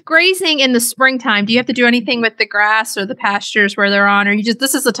then with grazing in the springtime, do you have to do anything with the grass or the pastures where they're on? Or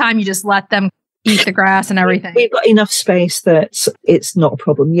this is the time you just let them eat the grass and everything? We've got enough space that it's not a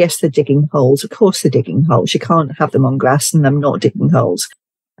problem. Yes, they're digging holes. Of course they're digging holes. You can't have them on grass and them not digging holes.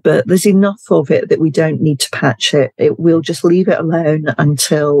 But there's enough of it that we don't need to patch it. We'll just leave it alone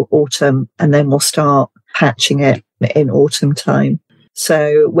until autumn, and then we'll start patching it in autumn time.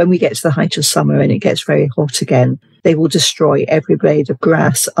 So when we get to the height of summer and it gets very hot again, they will destroy every blade of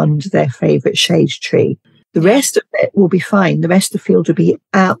grass under their favourite shade tree. The rest of it will be fine. The rest of the field will be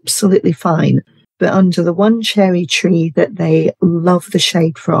absolutely fine. But under the one cherry tree that they love the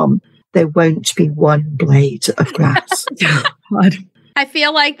shade from, there won't be one blade of grass. God. I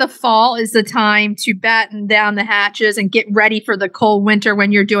feel like the fall is the time to batten down the hatches and get ready for the cold winter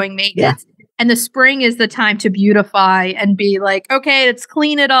when you're doing maintenance. Yeah. And the spring is the time to beautify and be like, okay, let's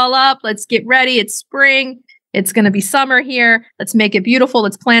clean it all up. Let's get ready. It's spring. It's going to be summer here. Let's make it beautiful.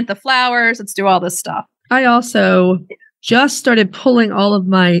 Let's plant the flowers. Let's do all this stuff. I also just started pulling all of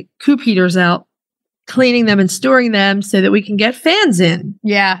my coop heaters out, cleaning them and storing them so that we can get fans in.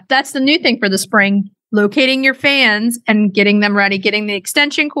 Yeah, that's the new thing for the spring. Locating your fans and getting them ready, getting the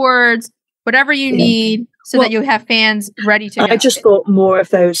extension cords, whatever you need so that you have fans ready to go. I just bought more of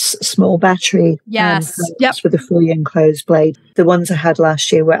those small battery with a fully enclosed blade. The ones I had last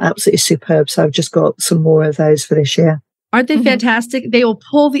year were absolutely superb, so I've just got some more of those for this year. Aren't they fantastic? They will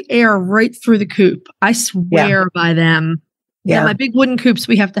pull the air right through the coop. I swear by them. Yeah, my big wooden coops,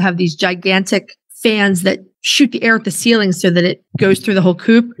 we have to have these gigantic fans that shoot the air at the ceiling so that it goes through the whole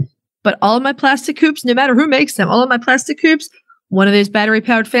coop. But all of my plastic coops, no matter who makes them, all of my plastic coops, one of those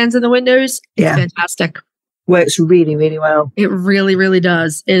battery-powered fans in the windows, it's fantastic. Works really, really well. It really, really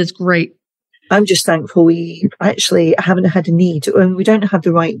does. It is great. I'm just thankful we actually haven't had a need. And we don't have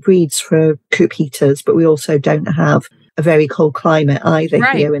the right breeds for coop heaters, but we also don't have a very cold climate either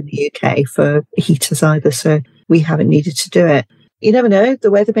here in the UK for heaters either. So we haven't needed to do it. You never know.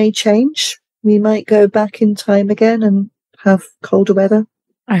 The weather may change. We might go back in time again and have colder weather.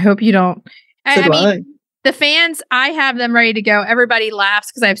 I hope you don't. I mean, The fans, I have them ready to go. Everybody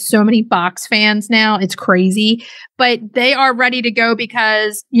laughs because I have so many box fans now. It's crazy. But they are ready to go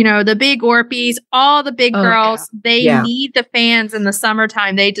because, the big Orpies, all the big girls, they need the fans in the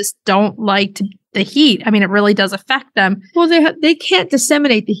summertime. They just don't like the heat. I mean, it really does affect them. Well, they can't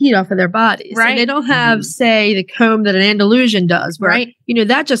disseminate the heat off of their bodies. Right. And they don't have, say, the comb that an Andalusian does, where, right.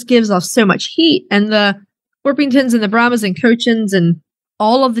 That just gives off so much heat. And the Orpingtons and the Brahmas and Cochins and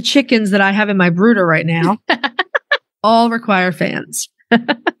all of the chickens that I have in my brooder right now all require fans.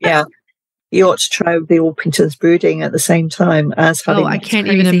 Yeah. You ought to try the Orpingtons brooding at the same time as having. Oh, I can't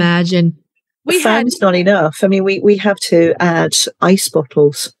even imagine. Fans not enough. I mean, we have to add ice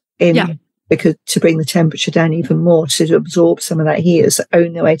bottles in because to bring the temperature down even more to absorb some of that heat is the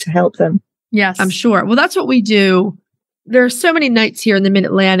only way to help them. Yes, I'm sure. Well, that's what we do. There are so many nights here in the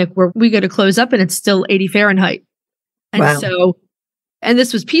Mid-Atlantic where we go to close up and it's still 80 Fahrenheit. And and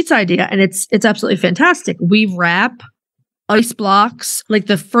this was Pete's idea, and it's absolutely fantastic. We wrap ice blocks, like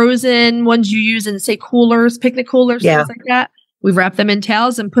the frozen ones you use in, say, coolers, picnic coolers, things like that. We wrap them in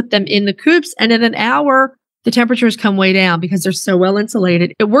towels and put them in the coops, and in an hour, the temperatures come way down because they're so well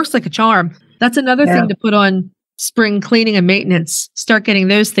insulated. It works like a charm. That's another thing to put on spring cleaning and maintenance. Start getting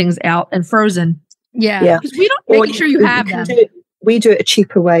those things out and frozen. Yeah. Because we don't making sure you have them. We do it a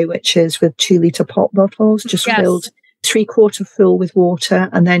cheaper way, which is with 2-liter pop bottles, just filled 3/4 full with water,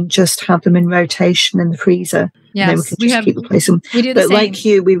 and then just have them in rotation in the freezer. Yes, and then we can just keep replacing them. We do the but same. like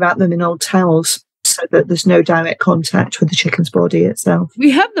you, we wrap them in old towels so that there's no direct contact with the chicken's body itself. We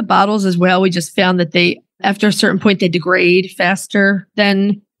have the bottles as well. We just found that after a certain point, they degrade faster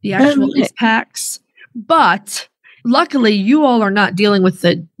than the actual ice packs. But luckily, you all are not dealing with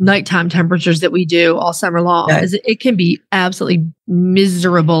the nighttime temperatures that we do all summer long. No. It can be absolutely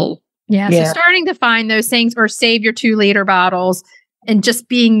miserable. Yeah. So starting to find those things or save your 2-liter bottles and just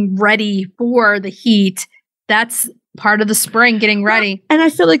being ready for the heat. That's part of the spring, getting ready. And I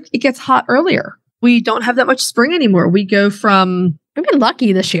feel like it gets hot earlier. We don't have that much spring anymore. We go from... We've been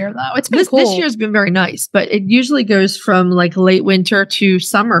lucky this year, though. It's been cool. This year's been very nice, but it usually goes from like late winter to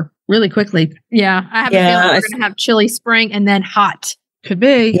summer really quickly. Yeah. I have a feeling we're going to have chilly spring and then hot. Could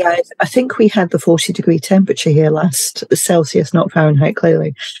be. Yeah. I think we had the 40-degree temperature here last Celsius, not Fahrenheit,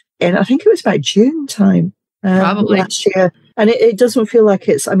 clearly. And I think it was about June time probably last year. And it doesn't feel like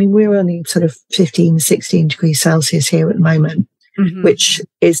we're only sort of 15, 16 degrees Celsius here at the moment, which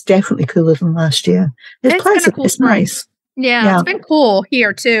is definitely cooler than last year. It's pleasant. It's nice. Yeah, it's been cool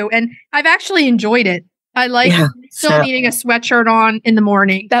here too. And I've actually enjoyed it. I like still needing a sweatshirt on in the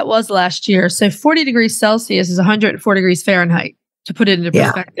morning. That was last year. So 40 degrees Celsius is 104 degrees Fahrenheit, to put it into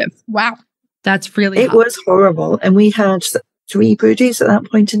perspective. Wow. That's really hot. It was horrible. And we had 3 broodies at that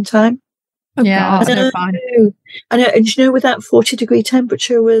point in time. Oh, yeah, they're fine. And with that 40-degree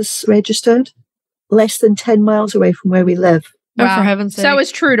temperature was registered less than 10 miles away from where we live. Wow. Oh, for heaven's sake. So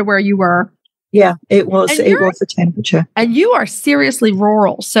it's true to where you were. Yeah, it was. It was the temperature. And you are seriously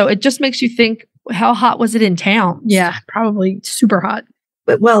rural. So it just makes you think, how hot was it in town? Yeah, probably super hot.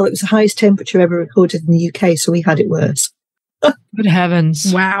 But, it was the highest temperature ever recorded in the UK, so we had it worse. Good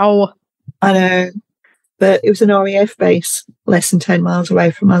heavens. Wow. I know. But it was an RAF base less than 10 miles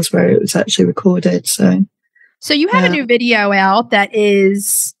away from us where it was actually recorded. So you have a new video out that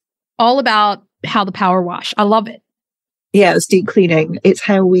is all about how to power wash. I love it. Yeah, it's deep cleaning. It's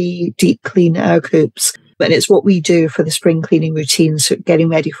how we deep clean our coops. And it's what we do for the spring cleaning routines, so getting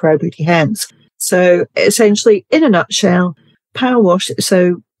ready for our broody hens. So essentially, in a nutshell, power wash.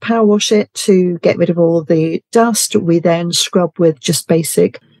 So power wash it to get rid of all of the dust. We then scrub with just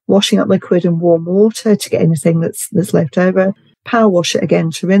basic washing up liquid and warm water to get anything that's left over. Power wash it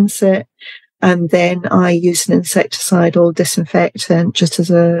again to rinse it. And then I use an insecticidal disinfectant just as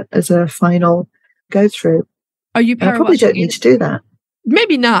a final go through. Are you I probably don't need to do that.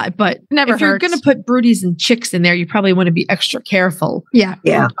 Maybe not, but never if you're going to put broodies and chicks in there, you probably want to be extra careful. Yeah.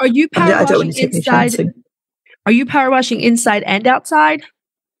 Yeah. Are you power washing inside? Are you power washing inside and outside?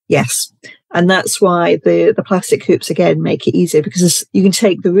 Yes. And that's why the plastic hoops, again, make it easier because you can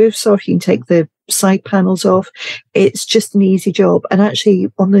take the roofs off, you can take the side panels off. It's just an easy job. And actually,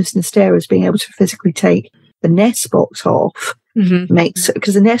 on those Nesteras, being able to physically take the nest box off makes it,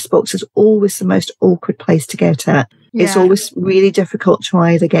 because the nest box is always the most awkward place to get at. Yeah. It's always really difficult to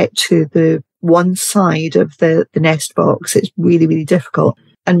either get to the one side of the nest box. It's really, really difficult.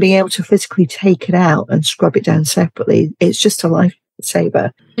 And being able to physically take it out and scrub it down separately, it's just a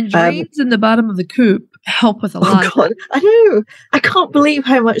lifesaver. And drains in the bottom of the coop help with a lot. Oh God, I know. I can't believe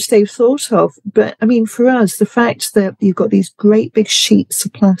how much they've thought of. But I mean, for us, the fact that you've got these great big sheets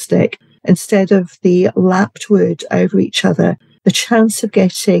of plastic instead of the lapped wood over each other the chance of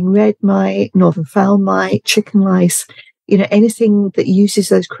getting red mite, northern fowl mite, chicken lice, anything that uses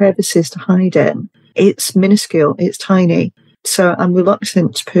those crevices to hide in, it's minuscule, it's tiny. So I'm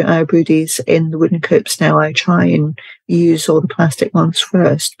reluctant to put our broodies in the wooden coops now. I try and use all the plastic ones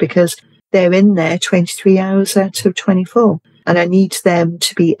first because they're in there 23 hours out of 24. And I need them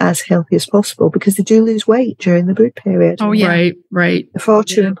to be as healthy as possible because they do lose weight during the brood period. Oh, yeah. Right. They're far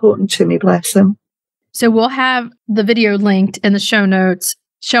too important to me, bless them. So we'll have the video linked in the show notes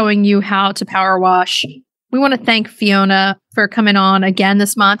showing you how to power wash. We want to thank Fiona for coming on again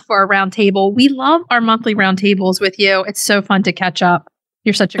this month for our roundtable. We love our monthly roundtables with you. It's so fun to catch up.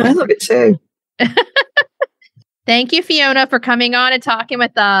 You're such a good I love it too. Thank you, Fiona, for coming on and talking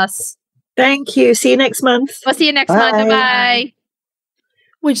with us. Thank you. See you next month. We'll see you next month. Bye-bye.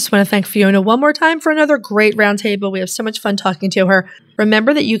 We just want to thank Fiona one more time for another great roundtable. We have so much fun talking to her.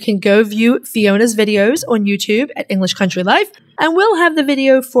 Remember that you can go view Fiona's videos on YouTube at English Country Life, and we'll have the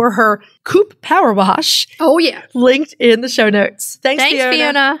video for her Coop Power Wash. Oh, yeah. Linked in the show notes. Thanks,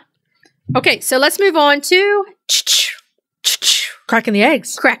 Fiona. Okay, so let's move on to cracking the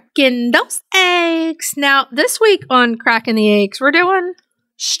eggs. Cracking those eggs. Now, this week on Cracking the Eggs, we're doing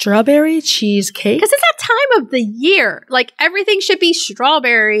strawberry cheesecake. Because it's that time of the year. Like, everything should be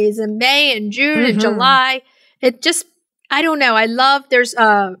strawberries in May and June and July. It just, I don't know. I love, there's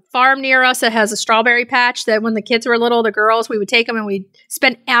a farm near us that has a strawberry patch that when the kids were little, the girls, we would take them and we'd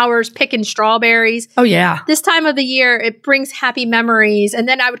spend hours picking strawberries. Oh, yeah. This time of the year, it brings happy memories. And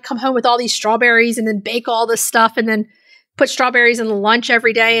then I would come home with all these strawberries and then bake all this stuff and then put strawberries in the lunch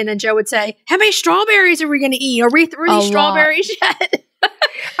every day. And then Joe would say, how many strawberries are we going to eat? Are we through these strawberries yet?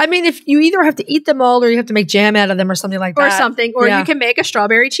 I mean, if you either have to eat them all or you have to make jam out of them or something like that. Or you can make a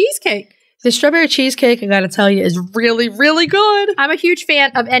strawberry cheesecake. The strawberry cheesecake, I got to tell you, is really, really good. I'm a huge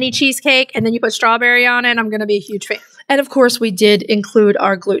fan of any cheesecake, and then you put strawberry on it, I'm going to be a huge fan. And of course, we did include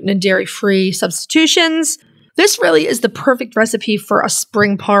our gluten and dairy-free substitutions. This really is the perfect recipe for a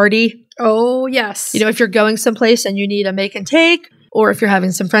spring party. Oh, yes. If you're going someplace and you need a make and take, or if you're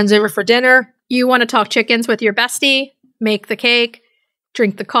having some friends over for dinner. You want to talk chickens with your bestie, make the cake,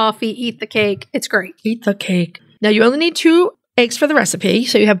 drink the coffee, eat the cake. It's great. Eat the cake. Now, you only need 2 eggs for the recipe,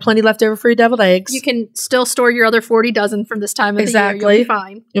 so you have plenty left over for your deviled eggs. You can still store your other 40 dozen from this time of the year. You'll be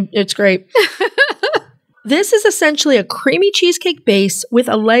fine. It's great. This is essentially a creamy cheesecake base with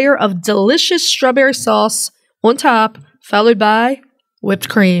a layer of delicious strawberry sauce on top, followed by whipped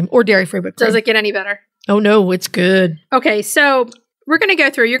cream or dairy-free whipped cream. Does it get any better? Oh, no, it's good. Okay, so we're going to go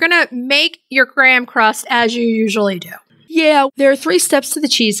through. You're going to make your graham crust as you usually do. Yeah, there are 3 steps to the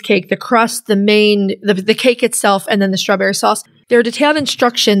cheesecake: the crust, the cake itself, and then the strawberry sauce. There are detailed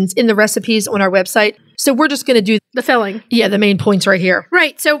instructions in the recipes on our website. So we're just going to do the filling. Yeah, the main points right here.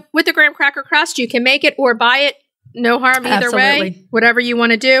 Right. So with the graham cracker crust, you can make it or buy it. No harm either way. Whatever you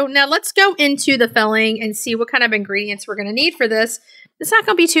want to do. Now let's go into the filling and see what kind of ingredients we're going to need for this. It's not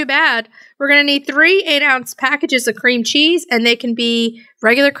going to be too bad. We're going to need 3 8-ounce packages of cream cheese, and they can be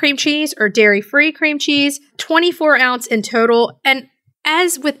regular cream cheese or dairy-free cream cheese, 24-ounce in total. And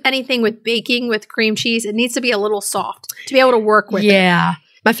as with anything with baking with cream cheese, it needs to be a little soft to be able to work with it. Yeah.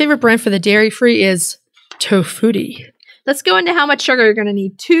 My favorite brand for the dairy-free is Tofutti. Let's go into how much sugar you're going to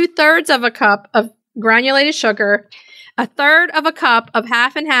need. 2/3 of a cup of granulated sugar, 1/3 of a cup of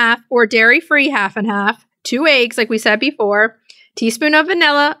half and half or dairy-free half and half, 2 eggs like we said before, teaspoon of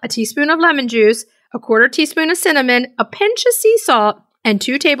vanilla, a teaspoon of lemon juice, a 1/4 teaspoon of cinnamon, a pinch of sea salt, and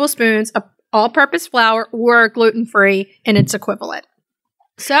 2 tablespoons of all-purpose flour or gluten-free in its equivalent.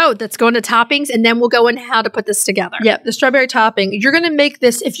 So let's go into toppings, and then we'll go into how to put this together. Yeah, the strawberry topping. You're going to make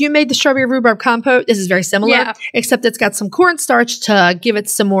this, if you made the strawberry rhubarb compote, this is very similar, except it's got some cornstarch to give it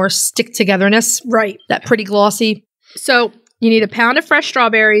some more stick-togetherness. Right. That pretty glossy. So you need a pound of fresh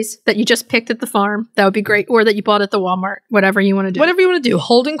strawberries that you just picked at the farm. That would be great. Or that you bought at the Walmart. Whatever you want to do. Whatever you want to do.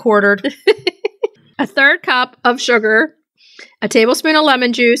 Whole and quartered. 1/3 cup of sugar, a tablespoon of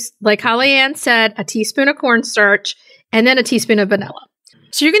lemon juice, like Holly Ann said, a teaspoon of cornstarch, and then a teaspoon of vanilla.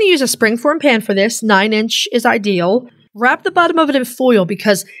 So you're going to use a springform pan for this. 9-inch is ideal. Wrap the bottom of it in foil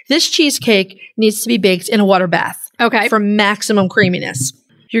because this cheesecake needs to be baked in a water bath. Okay. For maximum creaminess.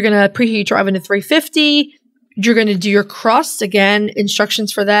 You're going to preheat your oven to 350. You're going to do your crust. Again,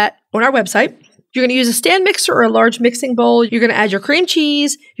 instructions for that on our website. You're going to use a stand mixer or a large mixing bowl. You're going to add your cream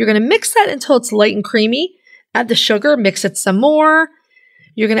cheese. You're going to mix that until it's light and creamy. Add the sugar. Mix it some more.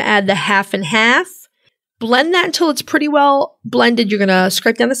 You're going to add the half and half. Blend that until it's pretty well blended. You're going to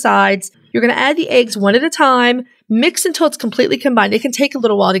scrape down the sides. You're going to add the eggs one at a time. Mix until it's completely combined. It can take a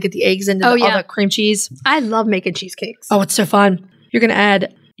little while to get the eggs into all the cream cheese. I love making cheesecakes. Oh, it's so fun. You're going to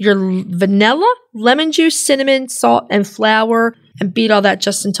add your vanilla, lemon juice, cinnamon, salt, and flour, and beat all that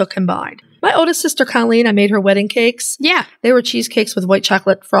just until combined. My oldest sister, Colleen, I made her wedding cakes. Yeah. They were cheesecakes with white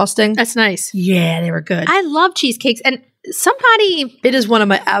chocolate frosting. That's nice. Yeah, they were good. I love cheesecakes. And it is one of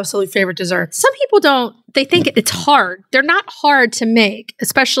my absolute favorite desserts. some people don't, they think it's hard. They're not hard to make,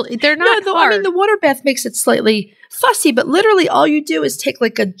 especially, they're not hard. I mean, the water bath makes it slightly fussy, but literally all you do is take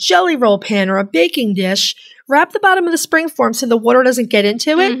like a jelly roll pan or a baking dish, wrap the bottom of the spring form so the water doesn't get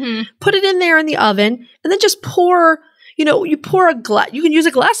into it, put it in there in the oven, and then just pour, you pour a glass. You can use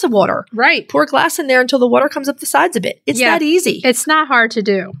a glass of water. Right. Pour a glass in there until the water comes up the sides a bit. It's that easy. It's not hard to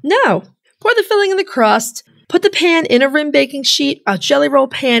do. No. Pour the filling in the crust. Put the pan in a rim baking sheet, a jelly roll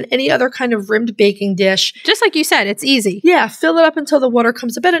pan, any other kind of rimmed baking dish. Just like you said, it's easy. Yeah, fill it up until the water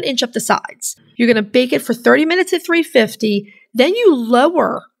comes about an inch up the sides. You're going to bake it for 30 minutes at 350. Then you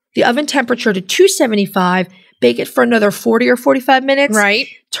lower the oven temperature to 275. Bake it for another 40 or 45 minutes. Right.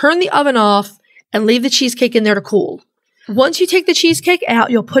 Turn the oven off and leave the cheesecake in there to cool. Once you take the cheesecake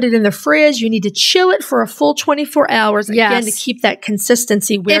out, you'll put it in the fridge. You need to chill it for a full 24 hours, again, to keep that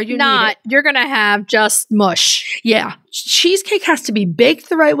consistency where you need it. If not, you're going to have just mush. Yeah. Cheesecake has to be baked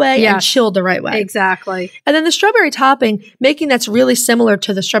the right way and chilled the right way. Exactly. And then the strawberry topping, making that's really similar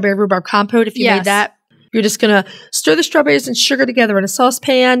to the strawberry rhubarb compote. If you made that, you're just going to stir the strawberries and sugar together in a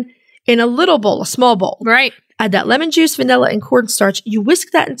saucepan in a little bowl, a small bowl. Right. Add that lemon juice, vanilla, and cornstarch. You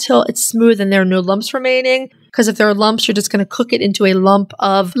whisk that until it's smooth and there are no lumps remaining. Because if there are lumps, you're just going to cook it into a lump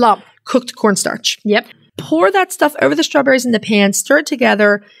of cooked cornstarch. Yep. Pour that stuff over the strawberries in the pan, stir it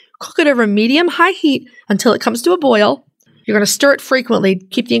together, cook it over medium-high heat until it comes to a boil. You're going to stir it frequently,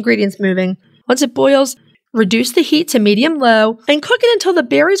 keep the ingredients moving. Once it boils, reduce the heat to medium-low and cook it until the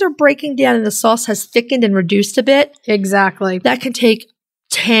berries are breaking down and the sauce has thickened and reduced a bit. Exactly. That can take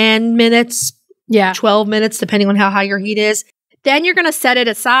 10 minutes, 12 minutes, depending on how high your heat is. Then you're going to set it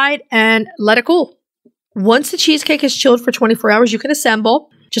aside and let it cool. Once the cheesecake is chilled for 24 hours, you can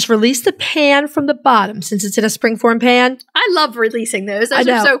assemble. Just release the pan from the bottom since it's in a springform pan. I love releasing those. Those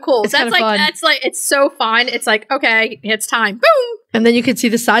are so cool. It's it's so fun. It's like, okay, it's time. Boom. And then you can see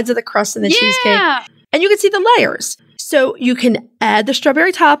the sides of the crust in the cheesecake. And you can see the layers. So you can add the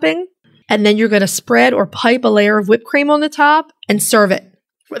strawberry topping, and then you're going to spread or pipe a layer of whipped cream on the top and serve it.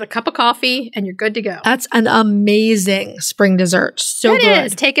 With a cup of coffee, and you're good to go. That's an amazing spring dessert. So good. It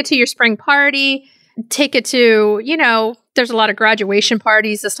is. Take it to your spring party. Take it to, there's a lot of graduation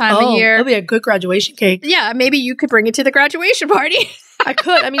parties this time of year. That'll be a good graduation cake. Yeah, maybe you could bring it to the graduation party. I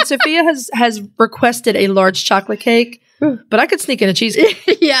could. I mean, Sophia has requested a large chocolate cake, but I could sneak in a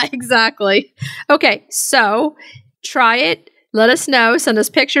cheesecake. Yeah, exactly. Okay, so try it. Let us know. Send us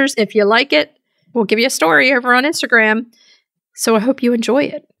pictures if you like it. We'll give you a story over on Instagram. So I hope you enjoy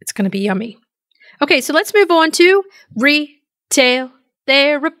it. It's going to be yummy. Okay, so let's move on to retail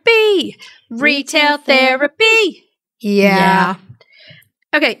therapy. Retail therapy. Yeah.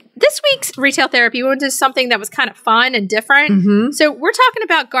 Okay, this week's retail therapy we went to something that was kind of fun and different. So we're talking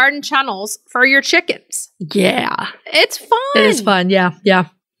about garden Chunnels for your chickens. Yeah. It's fun. It is fun, yeah.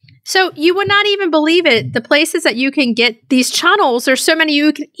 So you would not even believe it. The places that you can get these Chunnels, there's so many.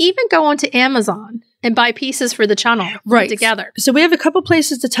 You can even go onto Amazon and buy pieces for the Chunnel together. So we have a couple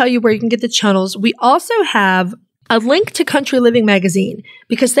places to tell you where you can get the Chunnels. We also have a link to Country Living magazine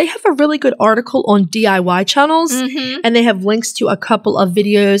because they have a really good article on DIY Chunnels, and they have links to a couple of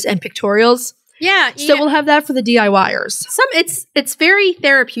videos and pictorials. Yeah. So we'll have that for the DIYers. It's very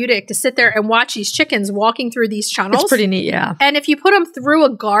therapeutic to sit there and watch these chickens walking through these Chunnels. It's pretty neat, yeah. And if you put them through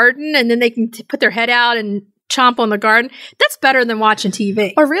a garden and then they can put their head out and chomp on the garden, that's better than watching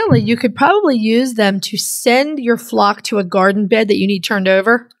TV. Or really, you could probably use them to send your flock to a garden bed that you need turned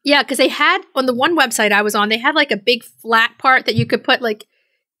over. Yeah, because they had, on the one website I was on, they had like a big flat part that you could put like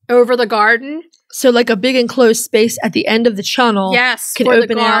over the garden. So like a big enclosed space at the end of the Chunnel can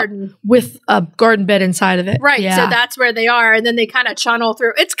open out with a garden bed inside of it. Right, so that's where they are, and then they kind of chunnel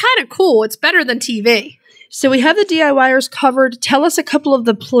through. It's kind of cool. It's better than TV. So we have the DIYers covered. Tell us a couple of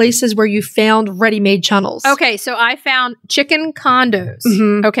the places where you found ready-made Chunnels. Okay, so I found Chicken Condos.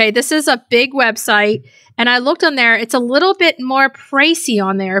 Okay, this is a big website, and I looked on there. It's a little bit more pricey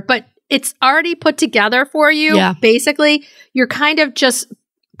on there, but it's already put together for you. Yeah. Basically, you're kind of just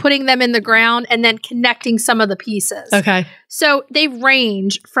putting them in the ground and then connecting some of the pieces. Okay. So they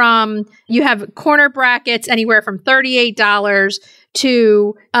range from, you have corner brackets anywhere from $38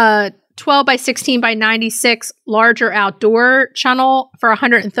 to 12 by 16 by 96 larger outdoor Chunnel for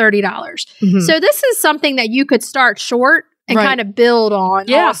 $130. So this is something that you could start short and Right. kind of build on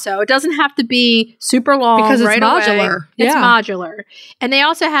Yeah. also. It doesn't have to be super long Because it's right away. modular. It's Yeah. modular. And they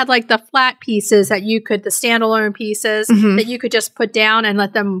also had like the flat pieces that you could, the standalone pieces Mhm. that you could just put down and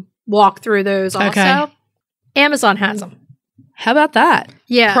let them walk through those also. Okay. Amazon has them. How about that?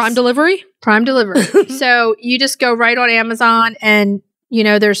 Yes. Prime delivery? Prime delivery. So you just go right on Amazon and,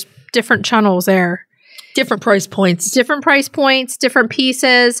 there's different channels there. Different price points. Different price points, different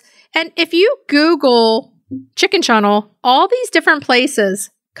pieces. And if you Google chicken channel, all these different places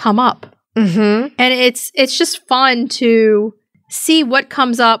come up. Mm-hmm. And it's just fun to see what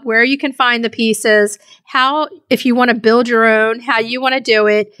comes up, where you can find the pieces, how, if you want to build your own, how you want to do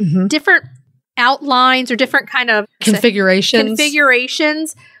it, Mm-hmm. different outlines or different kind of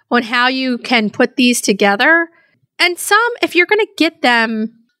configurations on how you can put these together. And some, if you're going to get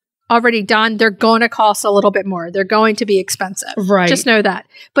them already done, they're going to cost a little bit more. They're going to be expensive. Right. Just know that.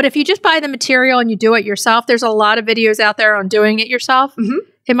 But if you just buy the material and you do it yourself, there's a lot of videos out there on doing it yourself. Mhm.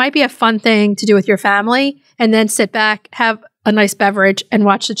 It might be a fun thing to do with your family and then sit back, have a nice beverage, and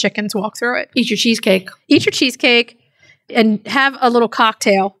watch the chickens walk through it. Eat your cheesecake. Eat your cheesecake and have a little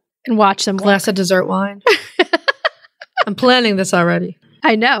cocktail and watch them walk. Glass of dessert wine. I'm planning this already.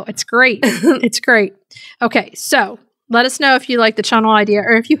 I know. It's great. It's great. Okay. So let us know if you like the channel idea,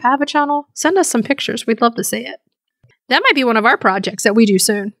 or if you have a channel, send us some pictures. We'd love to see it. That might be one of our projects that we do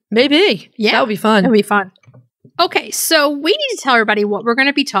soon. Maybe. Yeah. That would be fun. That'd be fun. Okay. So we need to tell everybody what we're going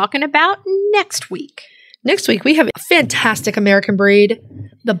to be talking about next week. Next week, we have a fantastic American breed,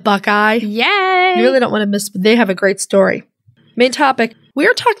 the Buckeye. Yay. You really don't want to miss, but they have a great story. Main topic, we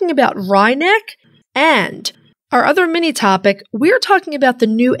are talking about wryneck, and our other mini topic, we are talking about the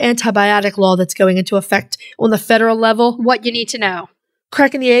new antibiotic law that's going into effect on the federal level. What you need to know.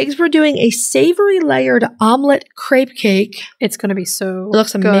 Cracking the eggs, we're doing a savory layered omelet crepe cake. It's going to be so It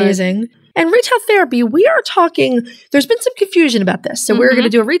looks good. amazing. And retail therapy, we are talking, there's been some confusion about this. So we're going to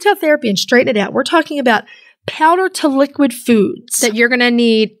do a retail therapy and straighten it out. We're talking about powder to liquid foods. That you're going to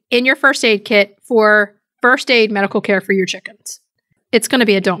need in your first aid kit for first aid medical care for your chickens. It's going to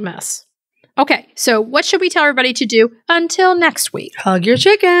be a don't mess. Okay, so what should we tell everybody to do until next week? Hug your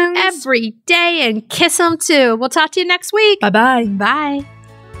chickens. Every day and kiss them too. We'll talk to you next week. Bye-bye. Bye.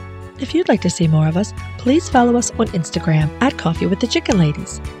 If you'd like to see more of us, please follow us on Instagram at Coffee with the Chicken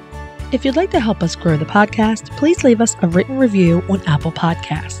Ladies. If you'd like to help us grow the podcast, please leave us a written review on Apple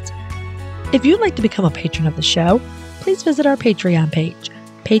Podcasts. If you'd like to become a patron of the show, please visit our Patreon page,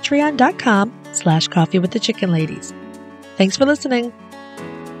 patreon.com/Coffee with the Chicken Ladies. Thanks for listening.